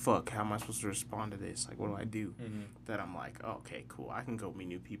weird as fuck, how am I supposed to respond to this, like, what do I do? That I'm like, oh, okay, cool, I can go meet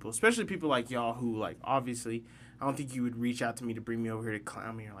new people, especially people like y'all who, like, obviously, I don't think you would reach out to me to bring me over here to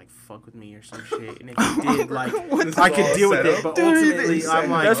clown me or, like, fuck with me or some shit, and if you did, like, This I is could all deal with set it, up? but Dude, ultimately, set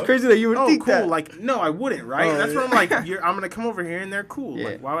I'm like, That's crazy that you would oh, think cool. that. Like, no, I wouldn't, right? Oh, That's yeah. what I'm like. I'm gonna come over here and they're cool. Yeah.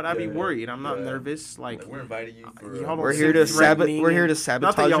 Like, why would I be Yeah. worried? I'm not Yeah. nervous. Like, We're inviting you for. y'all don't We're seem here to threatening we're here to and-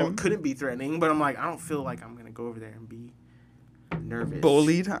 sabotage Not that y'all him. couldn't be threatening, but I'm like, I don't feel like I'm gonna go over there and be nervous.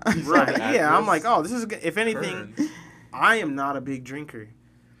 Bullied. Huh? Right? Yeah. I'm Actress. like, oh, this is. If anything, Burns. I am not a big drinker,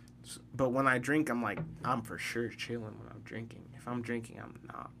 but when I drink, I'm like, I'm for sure chilling when I'm drinking. If I'm drinking, I'm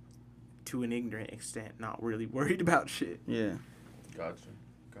not, to an ignorant extent, not really worried about shit. Yeah. Gotcha.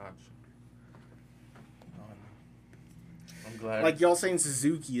 I'm glad. Like y'all saying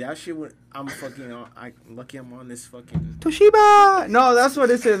Suzuki, that shit would. I'm fucking. Lucky I'm on this fucking. Toshiba. No, that's what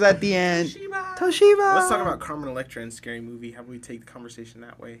it says at the end. Toshiba. Let's talk about Carmen Electra and Scary Movie. How do we take the conversation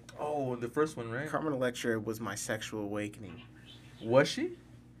that way? Oh, the first one, right? Carmen Electra was my sexual awakening. Was she?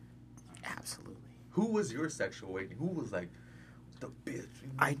 Absolutely. Who was your sexual awakening? Who was like the bitch?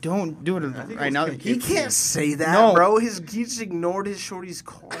 I don't do it I think it right was now. Kim He Gibson. can't say that, No. bro. He just ignored his shorty's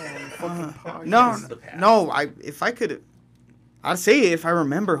call on the fucking podcast. No, This is the past. no. If I could, I'd say it if I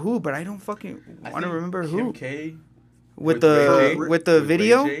remember who, but I don't fucking I want to think remember Kim who. K With Ray the J? with the Ray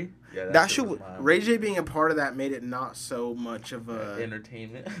video. J? Yeah, that shit shit was w- mine. Ray J being a part of that made it not so much of a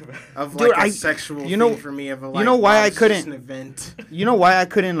entertainment. of Dude, like a I- sexual you know- thing for me. Of a, like, you know why wow, I this is just couldn't- an event. You know why I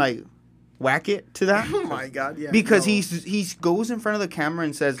couldn't like whack it to that? Oh my god, yeah. Because no. he goes in front of the camera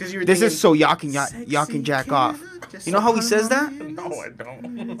and says, 'Cause you were "This thinking, is so y'all can Sexy jack off." You know how he says that? No, I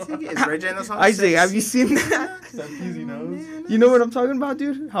don't. Is Ray J in the song? Isaac, have you seen that? Easy knows. You know what I'm talking about,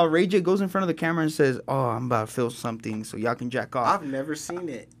 dude? How Ray J goes in front of the camera and says, "Oh, I'm about to feel something, so y'all can jack off." I've never seen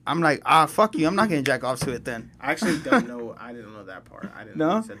it. I'm like, fuck you. I'm not gonna jack off to it then. I actually don't know. I didn't know that part. I didn't know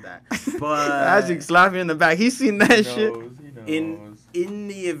No? he said that. But Isaac's laughing in the back. He's seen that shit. He knows. in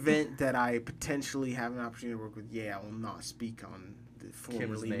the event that I potentially have an opportunity to work with, I will not speak on the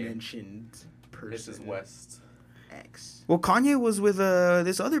formerly name. mentioned person. Mrs. West. X. Well, Kanye was with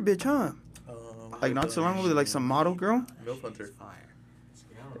this other bitch, huh? Like not so long ago, with like some model girl. Milf Hunter. Fire.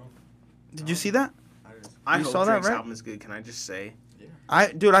 Did you see that? I You hope saw that, Drake's right? album is good. Can I just say?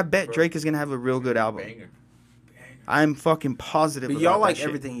 I bet Drake is gonna have a real good album. Banger. I'm fucking positive. But about y'all that like shit.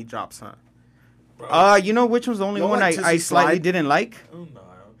 everything he drops, huh? You know which one's the only Y'all one like I Tizzy slightly Slide? didn't like? Oh no.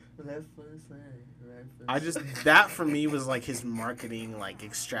 I just that for me was like his marketing like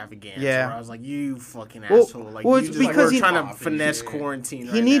extravaganza. Yeah. Where I was like, you fucking Well- asshole. Like well, you it's just because were he- trying to Popping finesse shit. quarantine.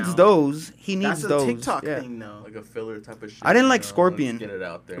 He right needs now. those. He needs That's a those. TikTok yeah. thing though. Like a filler type of shit. I didn't like you know, Scorpion. let's get it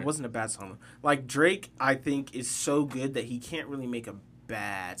out there. It wasn't a bad song. Like Drake, I think is so good that he can't really make a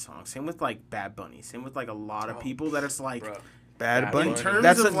bad song. Same with like Bad Bunny. Same with like a lot of people that it's like. Bro. Bad In Bunny. In terms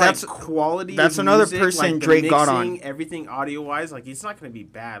That's of that's quality, that's of another music, person like the Drake got on. mixing, everything audio wise, like it's not gonna be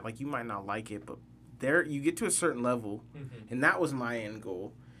bad. Like you might not like it, but there you get to a certain level, and that was my end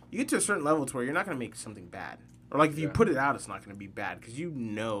goal. You get to a certain level to where you're not gonna make something bad, or like if you put it out, it's not gonna be bad because you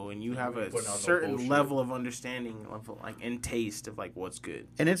know and you have a putting out no certain bullshit. level of understanding, level like and taste of like what's good.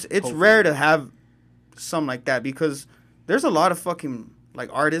 and it's Hopefully. rare to have something like that because there's a lot of fucking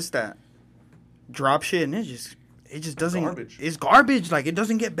like artists that drop shit and it just doesn't. Garbage. It's garbage. Like it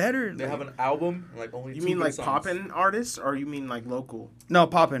doesn't get better. They Like- have an album, and, like only You two mean good like songs. poppin' artists, or you mean like local? no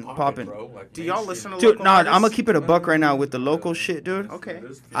popping. bro. Like, Do y'all mainstream. listen to Dude, local no, I'm artists? gonna keep it a buck right now with the local shit, dude. Okay.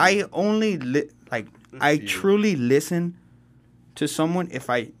 There's few. I only I few. truly listen to someone if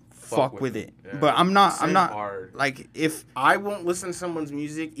I fuck with it. Yeah. But I'm not Same hard. like if I won't listen to someone's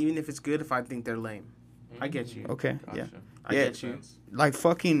music even if it's good if I think they're lame. I get you. okay, Gotcha. yeah. I Yeah. get you. Like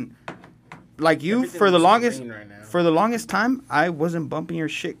fucking like you Everything for the looks longest green right now. for the longest time I wasn't bumping your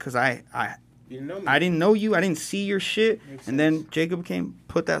shit cuz I You didn't know me. I didn't know you. I didn't see your shit. Makes And then Jacob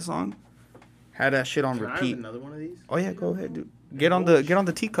put that song, had that shit on Can I have repeat. another one of these? Oh yeah, go ahead, dude. Get on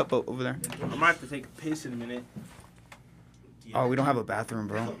the teacup over there. I might have to take a piss in a minute. Oh, we don't have a bathroom,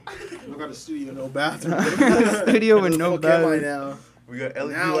 bro. We got a studio, no bathroom. Studio with no Fuck am I bathroom. now? We got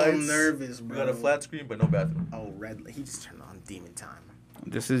LED Now lights. I'm nervous, bro. We got a flat screen, but no bathroom. Oh, red. He just turned on Demon Time.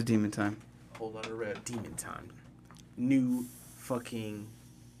 This is demon time. A whole lot of red. Demon Time. New fucking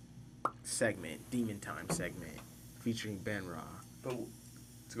segment. Demon Time segment. Featuring Ben Ra. But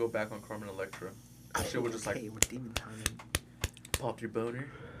to go back on Carmen Electra, that shit was just Okay, like we're Demon Timing. popped your boner.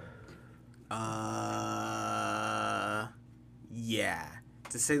 Yeah.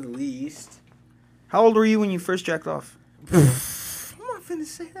 To say the least. How old were you when you first jacked off? I'm not finna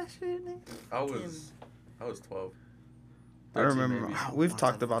say that shit, nigga. I was 12. I 13 remember. maybe. We've Once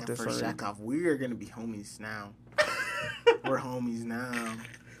talked I about got this first already. jack off, we're gonna be homies now. We're homies now.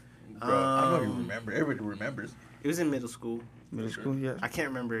 Bro, I don't even Um, remember. Everybody remembers. It was in middle school. Middle school, yeah. I can't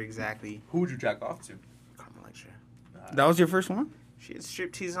remember exactly. Who would you jack off to? Carmen Electra. That was your first one? She had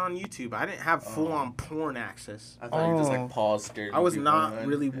striptease on YouTube. I didn't have full on porn access. I thought you just Oh. like paused, scared. I was you not one,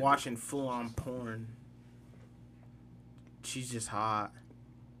 really and- watching full on porn. She's just hot.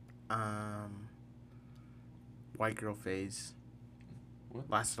 White girl phase. What?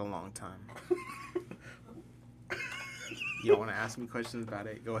 Lasted a long time. You want to ask me questions about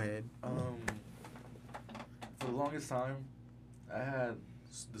it? Go ahead. For the longest time, I had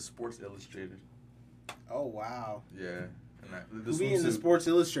the Sports Illustrated. Oh wow. Yeah. And Who be in the Sports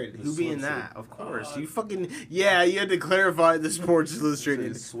Illustrated? The Who be in swimsuit. that? Of course. You fucking you had to clarify the Sports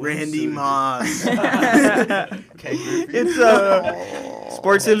Illustrated. It's a swimsuit. Randy Moss. Ken Griffey. It's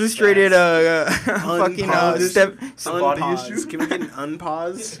Sports Illustrated fucking Unpaused. step Some body Unpause. issue? Can we get an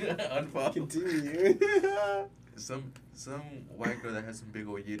unpause? Unfollow. Continue. Some white girl that had some big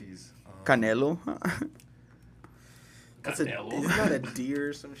old yitties. Canelo. That's isn't that a deer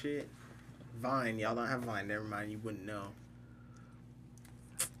or some shit? Vine. Y'all don't have Vine. Never mind. You wouldn't know.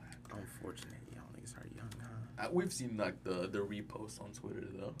 Unfortunate. Y'all niggas are young, huh? We've seen like the reposts on Twitter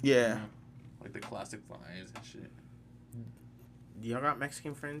though. Yeah. Like the classic lines and shit. Y'all got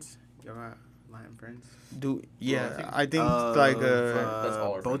Mexican friends? Y'all got Latin friends? Do yeah, Well, I think like That's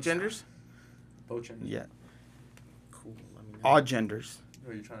all our both friends. genders? Poaching. yeah, Cool. Let me know. all genders.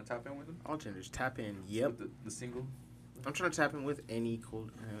 Are you trying to tap in with them? All genders. Tap in. Yep. With the single. I'm trying to tap in with any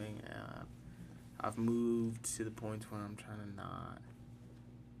cold. I've moved to the point where I'm trying to not.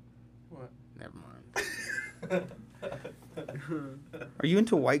 What? Never mind. Are you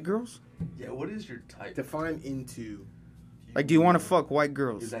into white girls? Yeah, what is your type? Define into. Like, do you want to fuck white Is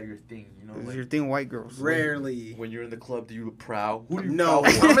girls? that your thing? You know, Is like, your thing white girls? Rarely. when you're in the club, do you look proud? Who do you No,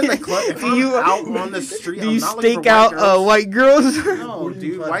 proud if for? I'm in the club, if Do I'm you- out on the street, Do I'm you not looking stake for out white girls. white girls? No, Who do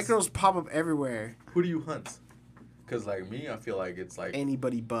you dude, hunt? white girls pop up everywhere. Who do you hunt? Because like me, I feel like it's like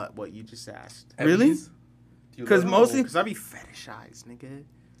Anybody but what you just asked. Really? Emmys? Do you 'Cause love- mostly- Because I be fetishized, nigga.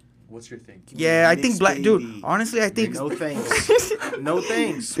 What's your thing? Yeah, I think Mixed black dude. baby. Honestly, I think No thanks. No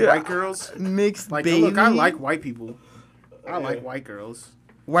thanks. Dude, White girls. mixed Like, baby. look, I like white people. I like white girls.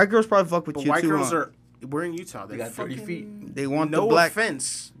 white girls probably fuck with But you white too. girls huh? are. We're in Utah. They They're got dirty fucking- feet. They want no the black.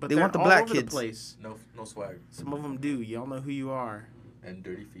 offense, but they they're want the all black over kids. the place. No swag Some of them do. Y'all know who you are. and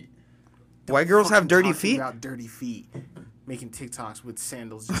dirty feet. White girls have Fucking dirty talking feet. About dirty feet. Making TikToks with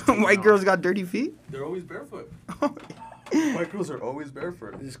sandals. Just White taking girls off. got dirty feet. They're always barefoot. White girls are always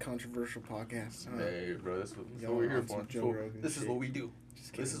barefoot. This is controversial podcast. Huh? Hey, bro, this is what Y'all we're here on for. some Joe Rogan This is shit. what we do.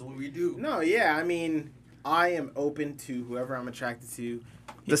 Just This kidding. is what we do. No, yeah, I mean, I am open to whoever I'm attracted to.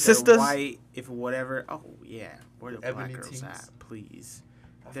 The If they're sisters? white, if whatever. Oh yeah, where the black Ebony girls teens. at, please?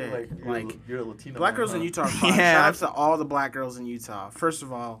 I feel They're, like like, you're a Latino. Black man, girls huh? in Utah are fine. Yeah. Shout out to all the black girls in Utah. First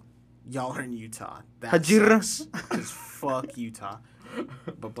of all, y'all are in Utah. That Hajira. sucks. Just fuck Utah.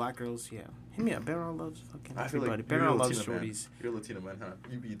 But black girls, yeah. Hit me up. Better loves fucking I feel everybody. like Better you're a loves Latino man. shorties. You're a Latino man, huh?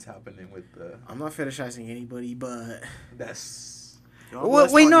 You be tapping in with the. I'm not fetishizing anybody, but That's. y'all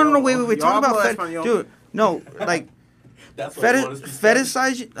Wait, no, Espanol. wait. Y'all Talk about Espanol. dude. No, like That's what I wanna speak Spanish.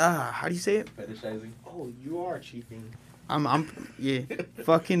 fetishize. How do you say it? Fetishizing. Oh, you are cheating. Yeah,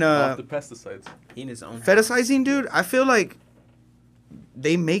 fucking Off the pesticides. In his own. fetishizing, dude. I feel like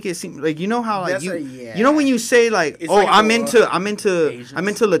they make it seem like, you know how like That's you yeah. you know when you say like, It's oh, like I'm a- into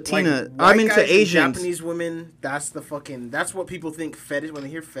Asians. Latina, Like, I'm white into guys and Asians. Japanese women, that's what people think fetish. When they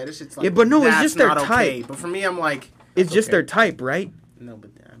hear fetish, it's like, Yeah, but no, it's that's just their not okay. type. But for me, I'm like, It's just okay. their type, right? No,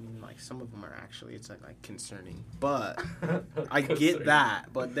 but I mean, like, some of them are actually, it's like concerning. But I get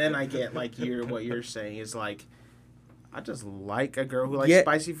that. But then I get like what you're saying is like, I just like a girl who likes Yeah.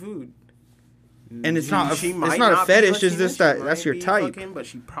 spicy food. And it's not a- it's might not a be fetish, it's Latina, just she that might that's your be type. fucking, but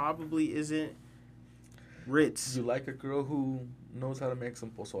she probably isn't Ritz. You like a girl who knows how to make some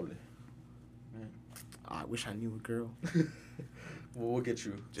pozole. I wish I knew a girl. Well, we'll get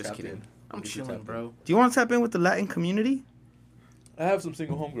you. Just tapped kidding. in. I'm We'll get you chilling, tapped bro. Do you want to tap in with the Latin community? in. I have some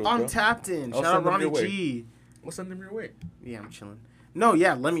single homegirls, I'm bro. tapped in. I'll Shout out send them Ronnie your way. G. We'll send them your way. Yeah, I'm chilling. No,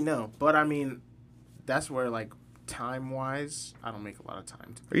 yeah, let me know. But I mean, that's where like time wise, I don't make a lot of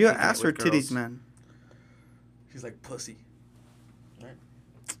time. To Are you an kick it ass or with titties, girls. man? She's like pussy.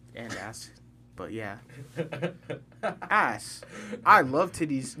 And ass, but yeah, ass. I love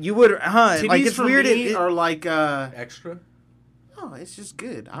titties. You would, Titties like it's for weird. me It, are like Extra oh, it's just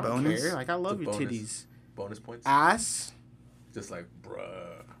good. I don't Bonus? care. Like I love The your bonus. titties. bonus points. Ass. Just like,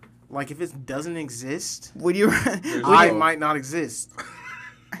 bruh. Like if it doesn't exist, would you? I no- might not exist.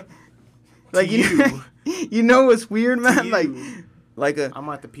 like To you, you know what's weird, man? you. Like a I'm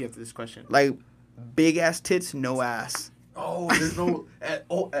gonna have to pee after this question. like big ass tits, no ass. Oh, there's no.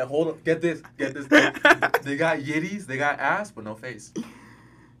 Hold up. Get this. They got yitties. They got ass, but no face.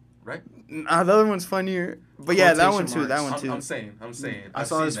 Right? The other one's funnier, but yeah, that one Quotation too. That marks. one too. I'm saying. I I've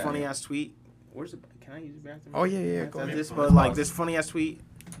saw seen this that. funny ass tweet. Where's the? Can I use the bathroom? Oh, yeah, go After ahead. this, Yeah, but pause. like this funny ass tweet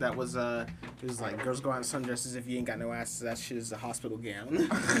that was it was like girls go out in sundresses if you ain't got no ass. That shit is a hospital gown.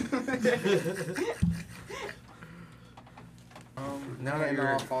 Now that and you're-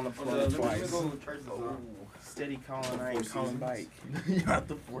 off on the floor twice. Steady calling, I ain't calling bike. You're at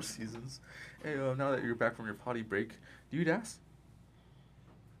the Four Seasons. Hey, now that you're back from your potty break, do you eat ass?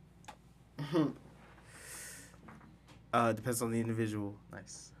 Depends on the individual,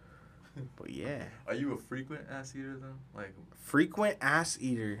 Nice. but yeah. Are you a frequent ass eater though? Like, Frequent ass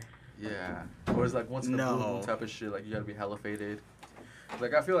eater. yeah. Or is like once in a blue No. moon type of shit? Like you gotta be hella faded.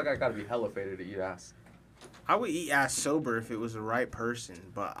 Like I feel like I gotta be hella faded to eat ass. I would eat ass sober if it was the right person,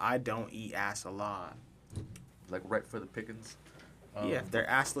 but I don't eat ass a lot. Like right for the pickings. Yeah, if their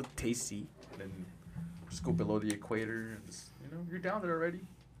ass look tasty. Then just go below the equator and just, you're down there already.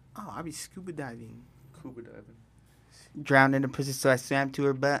 Oh, I be scuba diving. Scuba diving. Drowned in the pussy, so I swam to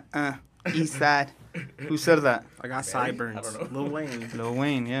her butt. East side. Who said that? I got I sideburns. don't know. Lil Wayne. Lil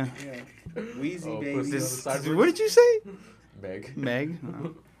Wayne, yeah. Yeah. Wheezy Oh, baby. pussy. This, on the sideburns? what did you say? Meg. Meg?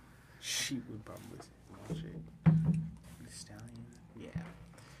 No. She would probably watch it. Stallion. Yeah.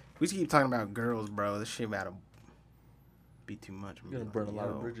 We just keep talking about girls, bro. This shit about to be too much. You're gonna burn a lot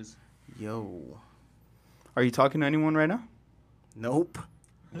of bridges. Yo. Are you talking to anyone right now? Nope.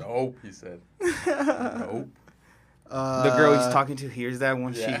 Nope, he said. Nope. The girl he's talking to hears that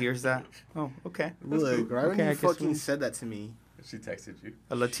when she Yeah. hears that. Oh, okay. Look, right when Okay, I you guess fucking we- said that to me, She texted you.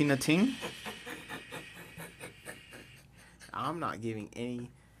 A Latina teen? I'm not giving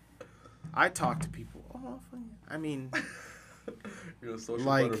any. I talk to people. Oh, I mean, You're a social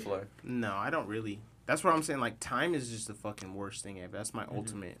Like- butterfly. no, I don't really. That's what I'm saying. Like, time is just the fucking worst thing ever. That's my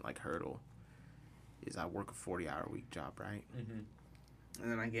ultimate like hurdle. Is I work a 40-hour-week job, right? Mm-hmm.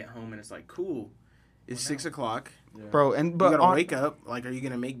 And then I get home and it's like, cool. It's Well, 6 o'clock. Yeah. Bro, and You but gotta on, wake up. Like, are you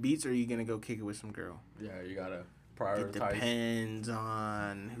gonna make beats or are you gonna go kick it with some girl? Yeah, you gotta It prioritize. depends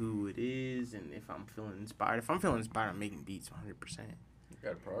on who it is and if I'm feeling inspired. If I'm feeling inspired, I'm making beats 100%. You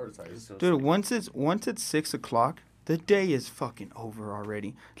gotta prioritize. So it's dude, like- once it's 6 o'clock, the day is fucking over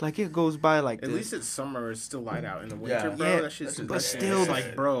already. Like it goes by like At this. least it's summer. It's still light out. In the winter, Yeah. bro, Yeah, that shit's that's but Yeah, still, it's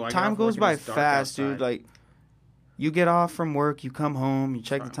like, bro, I get time off goes work and by it's dark fast, outside. dude. Like, you get off from work, you come home, you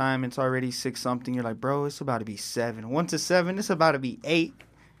check the Fine. time, it's already 6 something. You're like, bro, it's about to be 7. Once it's 7, it's about to be 8.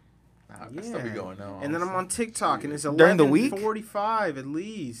 I still be Yeah. going now. And then I'm on honestly. TikTok and it's During the week? 11:45 at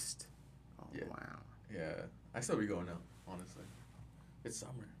least. Oh Yeah. wow. Yeah, I still be going now. Honestly, it's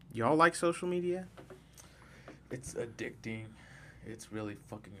summer. Y'all like social media? It's addicting. It's really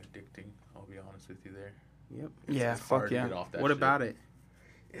fucking addicting. I'll be honest with you there. Yep. Yeah, It's fuck hard to yeah. get off that What shit. about it?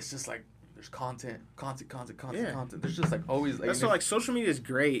 It's just like there's content. Yeah. There's just like always like. That's even so like social media is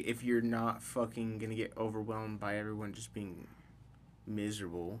great if you're not fucking gonna get overwhelmed by everyone just being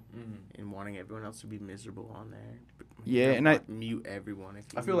miserable Mhm. and wanting everyone else to be miserable on there. But Yeah, don't and I- mute everyone.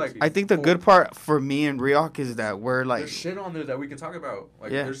 If you I feel lose like it. I think the good part for me and Ryok is that we're like, there's shit on there that we can talk about.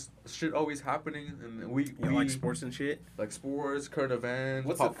 Like Yeah. there's shit always happening, and we You know, like sports and shit. like sports, current events,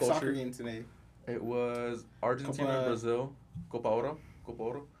 What's pop the soccer culture. game today? It was Argentina Copa- and Brazil, Copa Oro,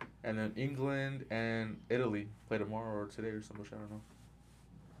 and then England and Italy play tomorrow or today or some shit. I don't know.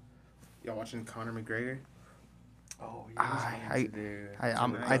 Y'all watching Conor McGregor? Oh, he I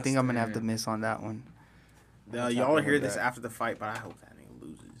Tonight. I think I'm gonna have Yeah. to miss on that one. Y'all happening will hear with this that? after the fight, but I hope that nigga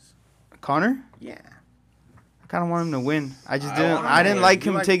loses. Connor, Yeah. I kind of want him to win. I just I didn't. want him I to didn't win. like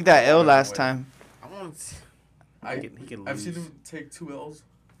You him like- take that I L want him to last win. time. I want. He could I've seen lose. him take 2 L's.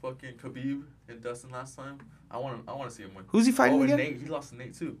 Fucking Khabib and Dustin last time. I want to see him win. Who's he fighting and again? Nate, he lost to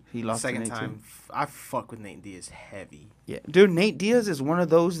Nate too. He lost Second to Nate, time. too. I fuck with Nate Diaz heavy. Yeah, dude, Nate Diaz is one of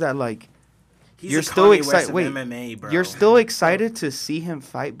those that like He's You're the still Kanye excited- West of wait, MMA, bro. you're still excited to see him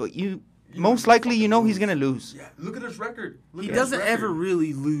fight, but You most know likely he's you know fucking he's gonna lose. Yeah, look at his record. Look He at his doesn't record. ever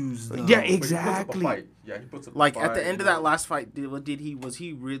really lose. Though. Yeah, But he puts up a exactly. fight. Yeah, he puts up a Like at the fight, end of you that know. last fight, did he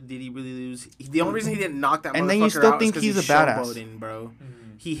really lose? The only reason he didn't knock that And motherfucker then you still out think is 'cause he's he's a badass. showboating, bro.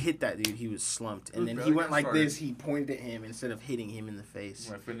 Mhm. He hit that dude. He was slumped, and Dude, then barely he went got like started. this. He pointed at him instead of hitting him in the face.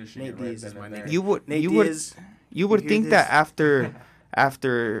 By finishing Nate it right Diaz is then my and nigga. there. You would Nate you would Diaz, you would hear think this? that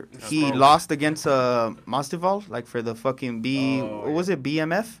after he Smoke. lost against Masvidal, like for the fucking Oh, what was it,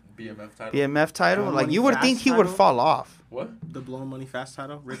 BMF BMF title. BMF title, Blow like Money you would Fast think he would title? fall off. What? the Blow Money Fast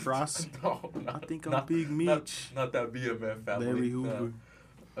title, Rick Ross. No, not, I think I'm not, Big not, Meech. not that BMF family. Larry No. Hoover.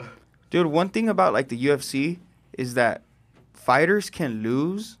 Dude, one thing about like the UFC is that fighters can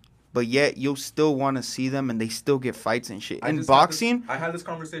lose, but yet you'll still want to see them and they still get fights and shit. I In just had boxing, I had this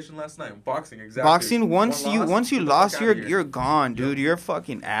conversation last night. Boxing, exactly. boxing once One you loss, once you get the lost, fuck outta here. you're gone, dude. Yep. You're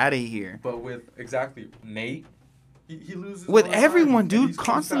fucking out of here. But with exactly Nate, he loses With all the time, everyone, and dude, he's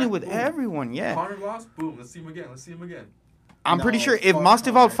constantly back, with boom. everyone. Yeah, Connor lost, boom. Let's see him again. Let's see him again. I'm pretty No, sure if fuck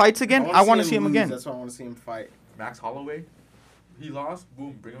Masvidal Conor. fights again, I want to see him lose. again. That's why I want to see him fight. Max Holloway, he lost,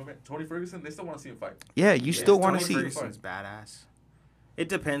 boom, bring him in. Tony Ferguson, they still want to see him fight. Yeah, you still want to Tony see. Ferguson's badass. It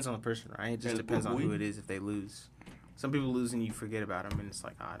depends on the person, right? It just Yeah, depends on we- who it is if they lose. Some people lose and you forget about them, and it's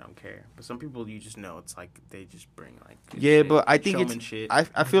like, I don't care. But some people you just know it's like they just bring like good Yeah, shit, but I think showman it's. shit. I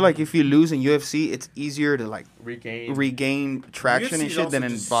feel like if you lose in UFC, it's easier to like Regain. regain traction UFC and is shit also than in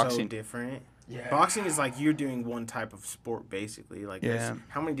just so boxing. different. Yeah. Boxing is like you're doing one type of sport basically. Like, Yeah. there's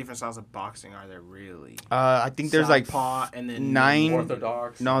how many different styles of boxing are there really? I think there's like Southpaw and then 9.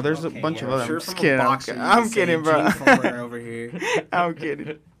 Orthodox. No, there's Okay, a bunch of yeah, other. sure I'm just from a kidding. boxer, you I'm could say kidding, bro. Gene Fullmer over here. I'm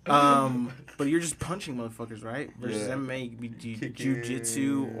kidding. But you're just punching motherfuckers, right? Versus Yeah. MMA, you could be Kicking.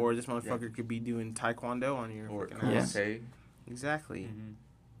 jiu-jitsu, or this motherfucker could be doing taekwondo on your Or fucking Yeah. ass. karate. Exactly.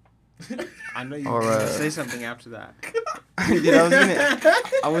 Mhm. I know you Or, were gonna uh, say something after that. Dude,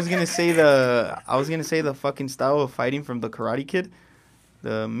 I was gonna say the fucking style of fighting from the Karate Kid,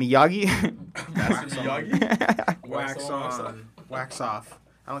 the Miyagi. Master Miyagi. Wax on, wax off.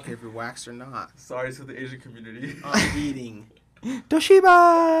 I don't care if you're waxed or not. Sorry to the Asian community. I'm eating.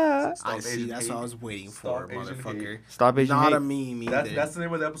 Toshiba. Stop I see. Asian That's hate. what I was waiting Stop for, Asian motherfucker. Stop Asian Not hate. a meme either. That's the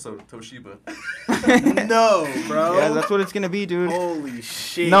name of the episode. Toshiba. No, bro. Yeah, that's what it's gonna be, dude. Holy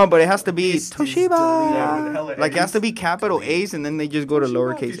shit. No, but it has to be This is Toshiba. deleted. Like it has to be capital A's and then they just go to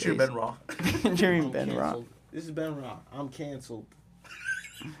lowercase Featuring A's. Ben Raw. Featuring Ben Rock. Canceled. This is Ben Rock. I'm canceled.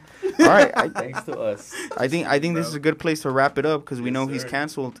 All right, Thanks to us. I think this is a good place to wrap it up because we Yes, know he's sir.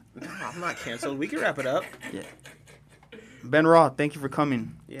 canceled. No, I'm not canceled. We can wrap it up. Ben Raw, thank you for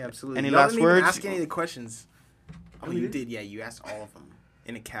coming. Yeah, absolutely. Any Y'all last didn't words? Even ask any of the questions. Oh, we you did? did. Yeah, you asked all of them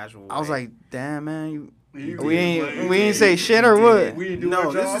in a casual way. I was like, damn man, We we ain't say shit or what? We didn't do no,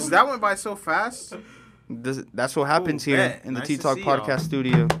 our job. that went by so fast. That's what happens Cool, here bet. in the Nice Tea to Talk see y'all. podcast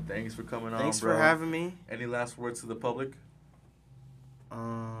studio. Thanks for coming on, Thanks bro. for having me. Any last words to the public?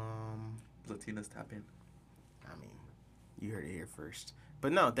 Um, Latinas tap in. I mean, you heard it here first.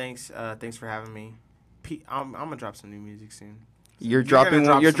 But no, thanks. Thanks for having me. I'm gonna drop some new music soon. You're gonna dropping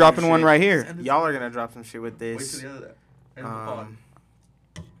drop one. You're some dropping new one shit. right here. Y'all are gonna drop some shit with Wait this. till the end of the pod.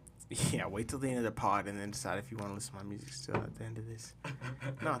 Yeah, wait till the end of the pod and then decide if you want to listen to my music still at the end of this.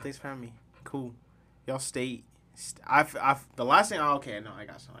 No, thanks for having me. Cool. Y'all stay. The last thing. Oh, okay, no, I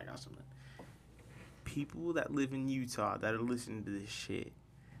got something. People that live in Utah that are listening to this shit.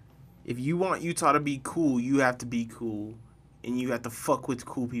 If you want Utah to be cool, you have to be cool, and you have to fuck with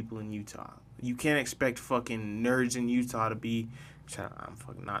cool people in Utah. You can't expect fucking nerds in Utah to be. Shut up, I'm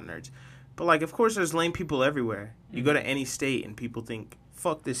fucking not nerds. But like, of course, there's lame people everywhere. You go to any state and people think,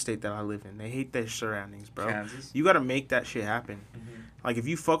 fuck this state that I live in. They hate their surroundings, bro. Kansas. You got to make that shit happen. Like, if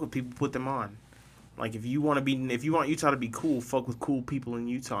you fuck with people, put them on. Like, if you want Utah to be cool, fuck with cool people in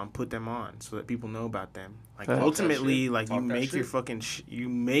Utah and put them on so that people know about them. Like, Talk that ultimately, shit. like, Talk you that make your shit. fucking you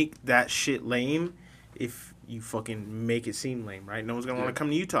make that shit lame if you fucking make it seem lame, right? No one's gonna want Yeah. to come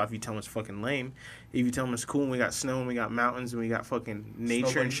to Utah if you tell them it's fucking lame. If you tell them it's cool and we got snow and we got mountains and we got fucking nature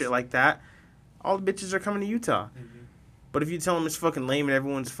and bunnies. shit like that, all the bitches are coming to Utah. But if you tell them it's fucking lame and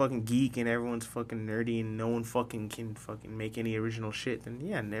everyone's fucking geek and everyone's fucking nerdy and no one fucking can fucking make any original shit, then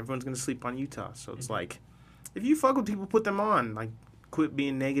yeah, and everyone's gonna sleep on Utah. So it's like, if you fuck with people, put them on. Like, quit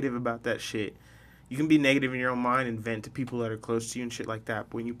being negative about that shit. You can be negative in your own mind and vent to people that are close to you and shit like that.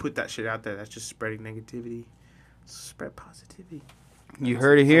 But when you put that shit out there, that's just spreading negativity. Spread positivity. You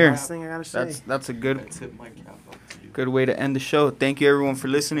heard it That's the here. last thing I gotta say. That's a good I tip my cap up to you. good way to end the show. Thank you everyone for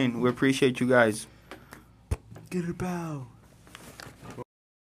listening. We appreciate you guys. Get a bow.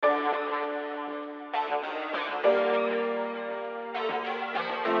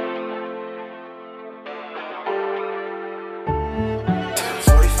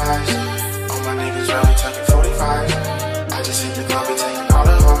 All my niggas really tucking 45. I just hit the club and taking all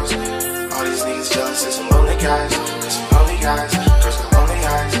the hoes. All these niggas jealous, it's some lonely guys.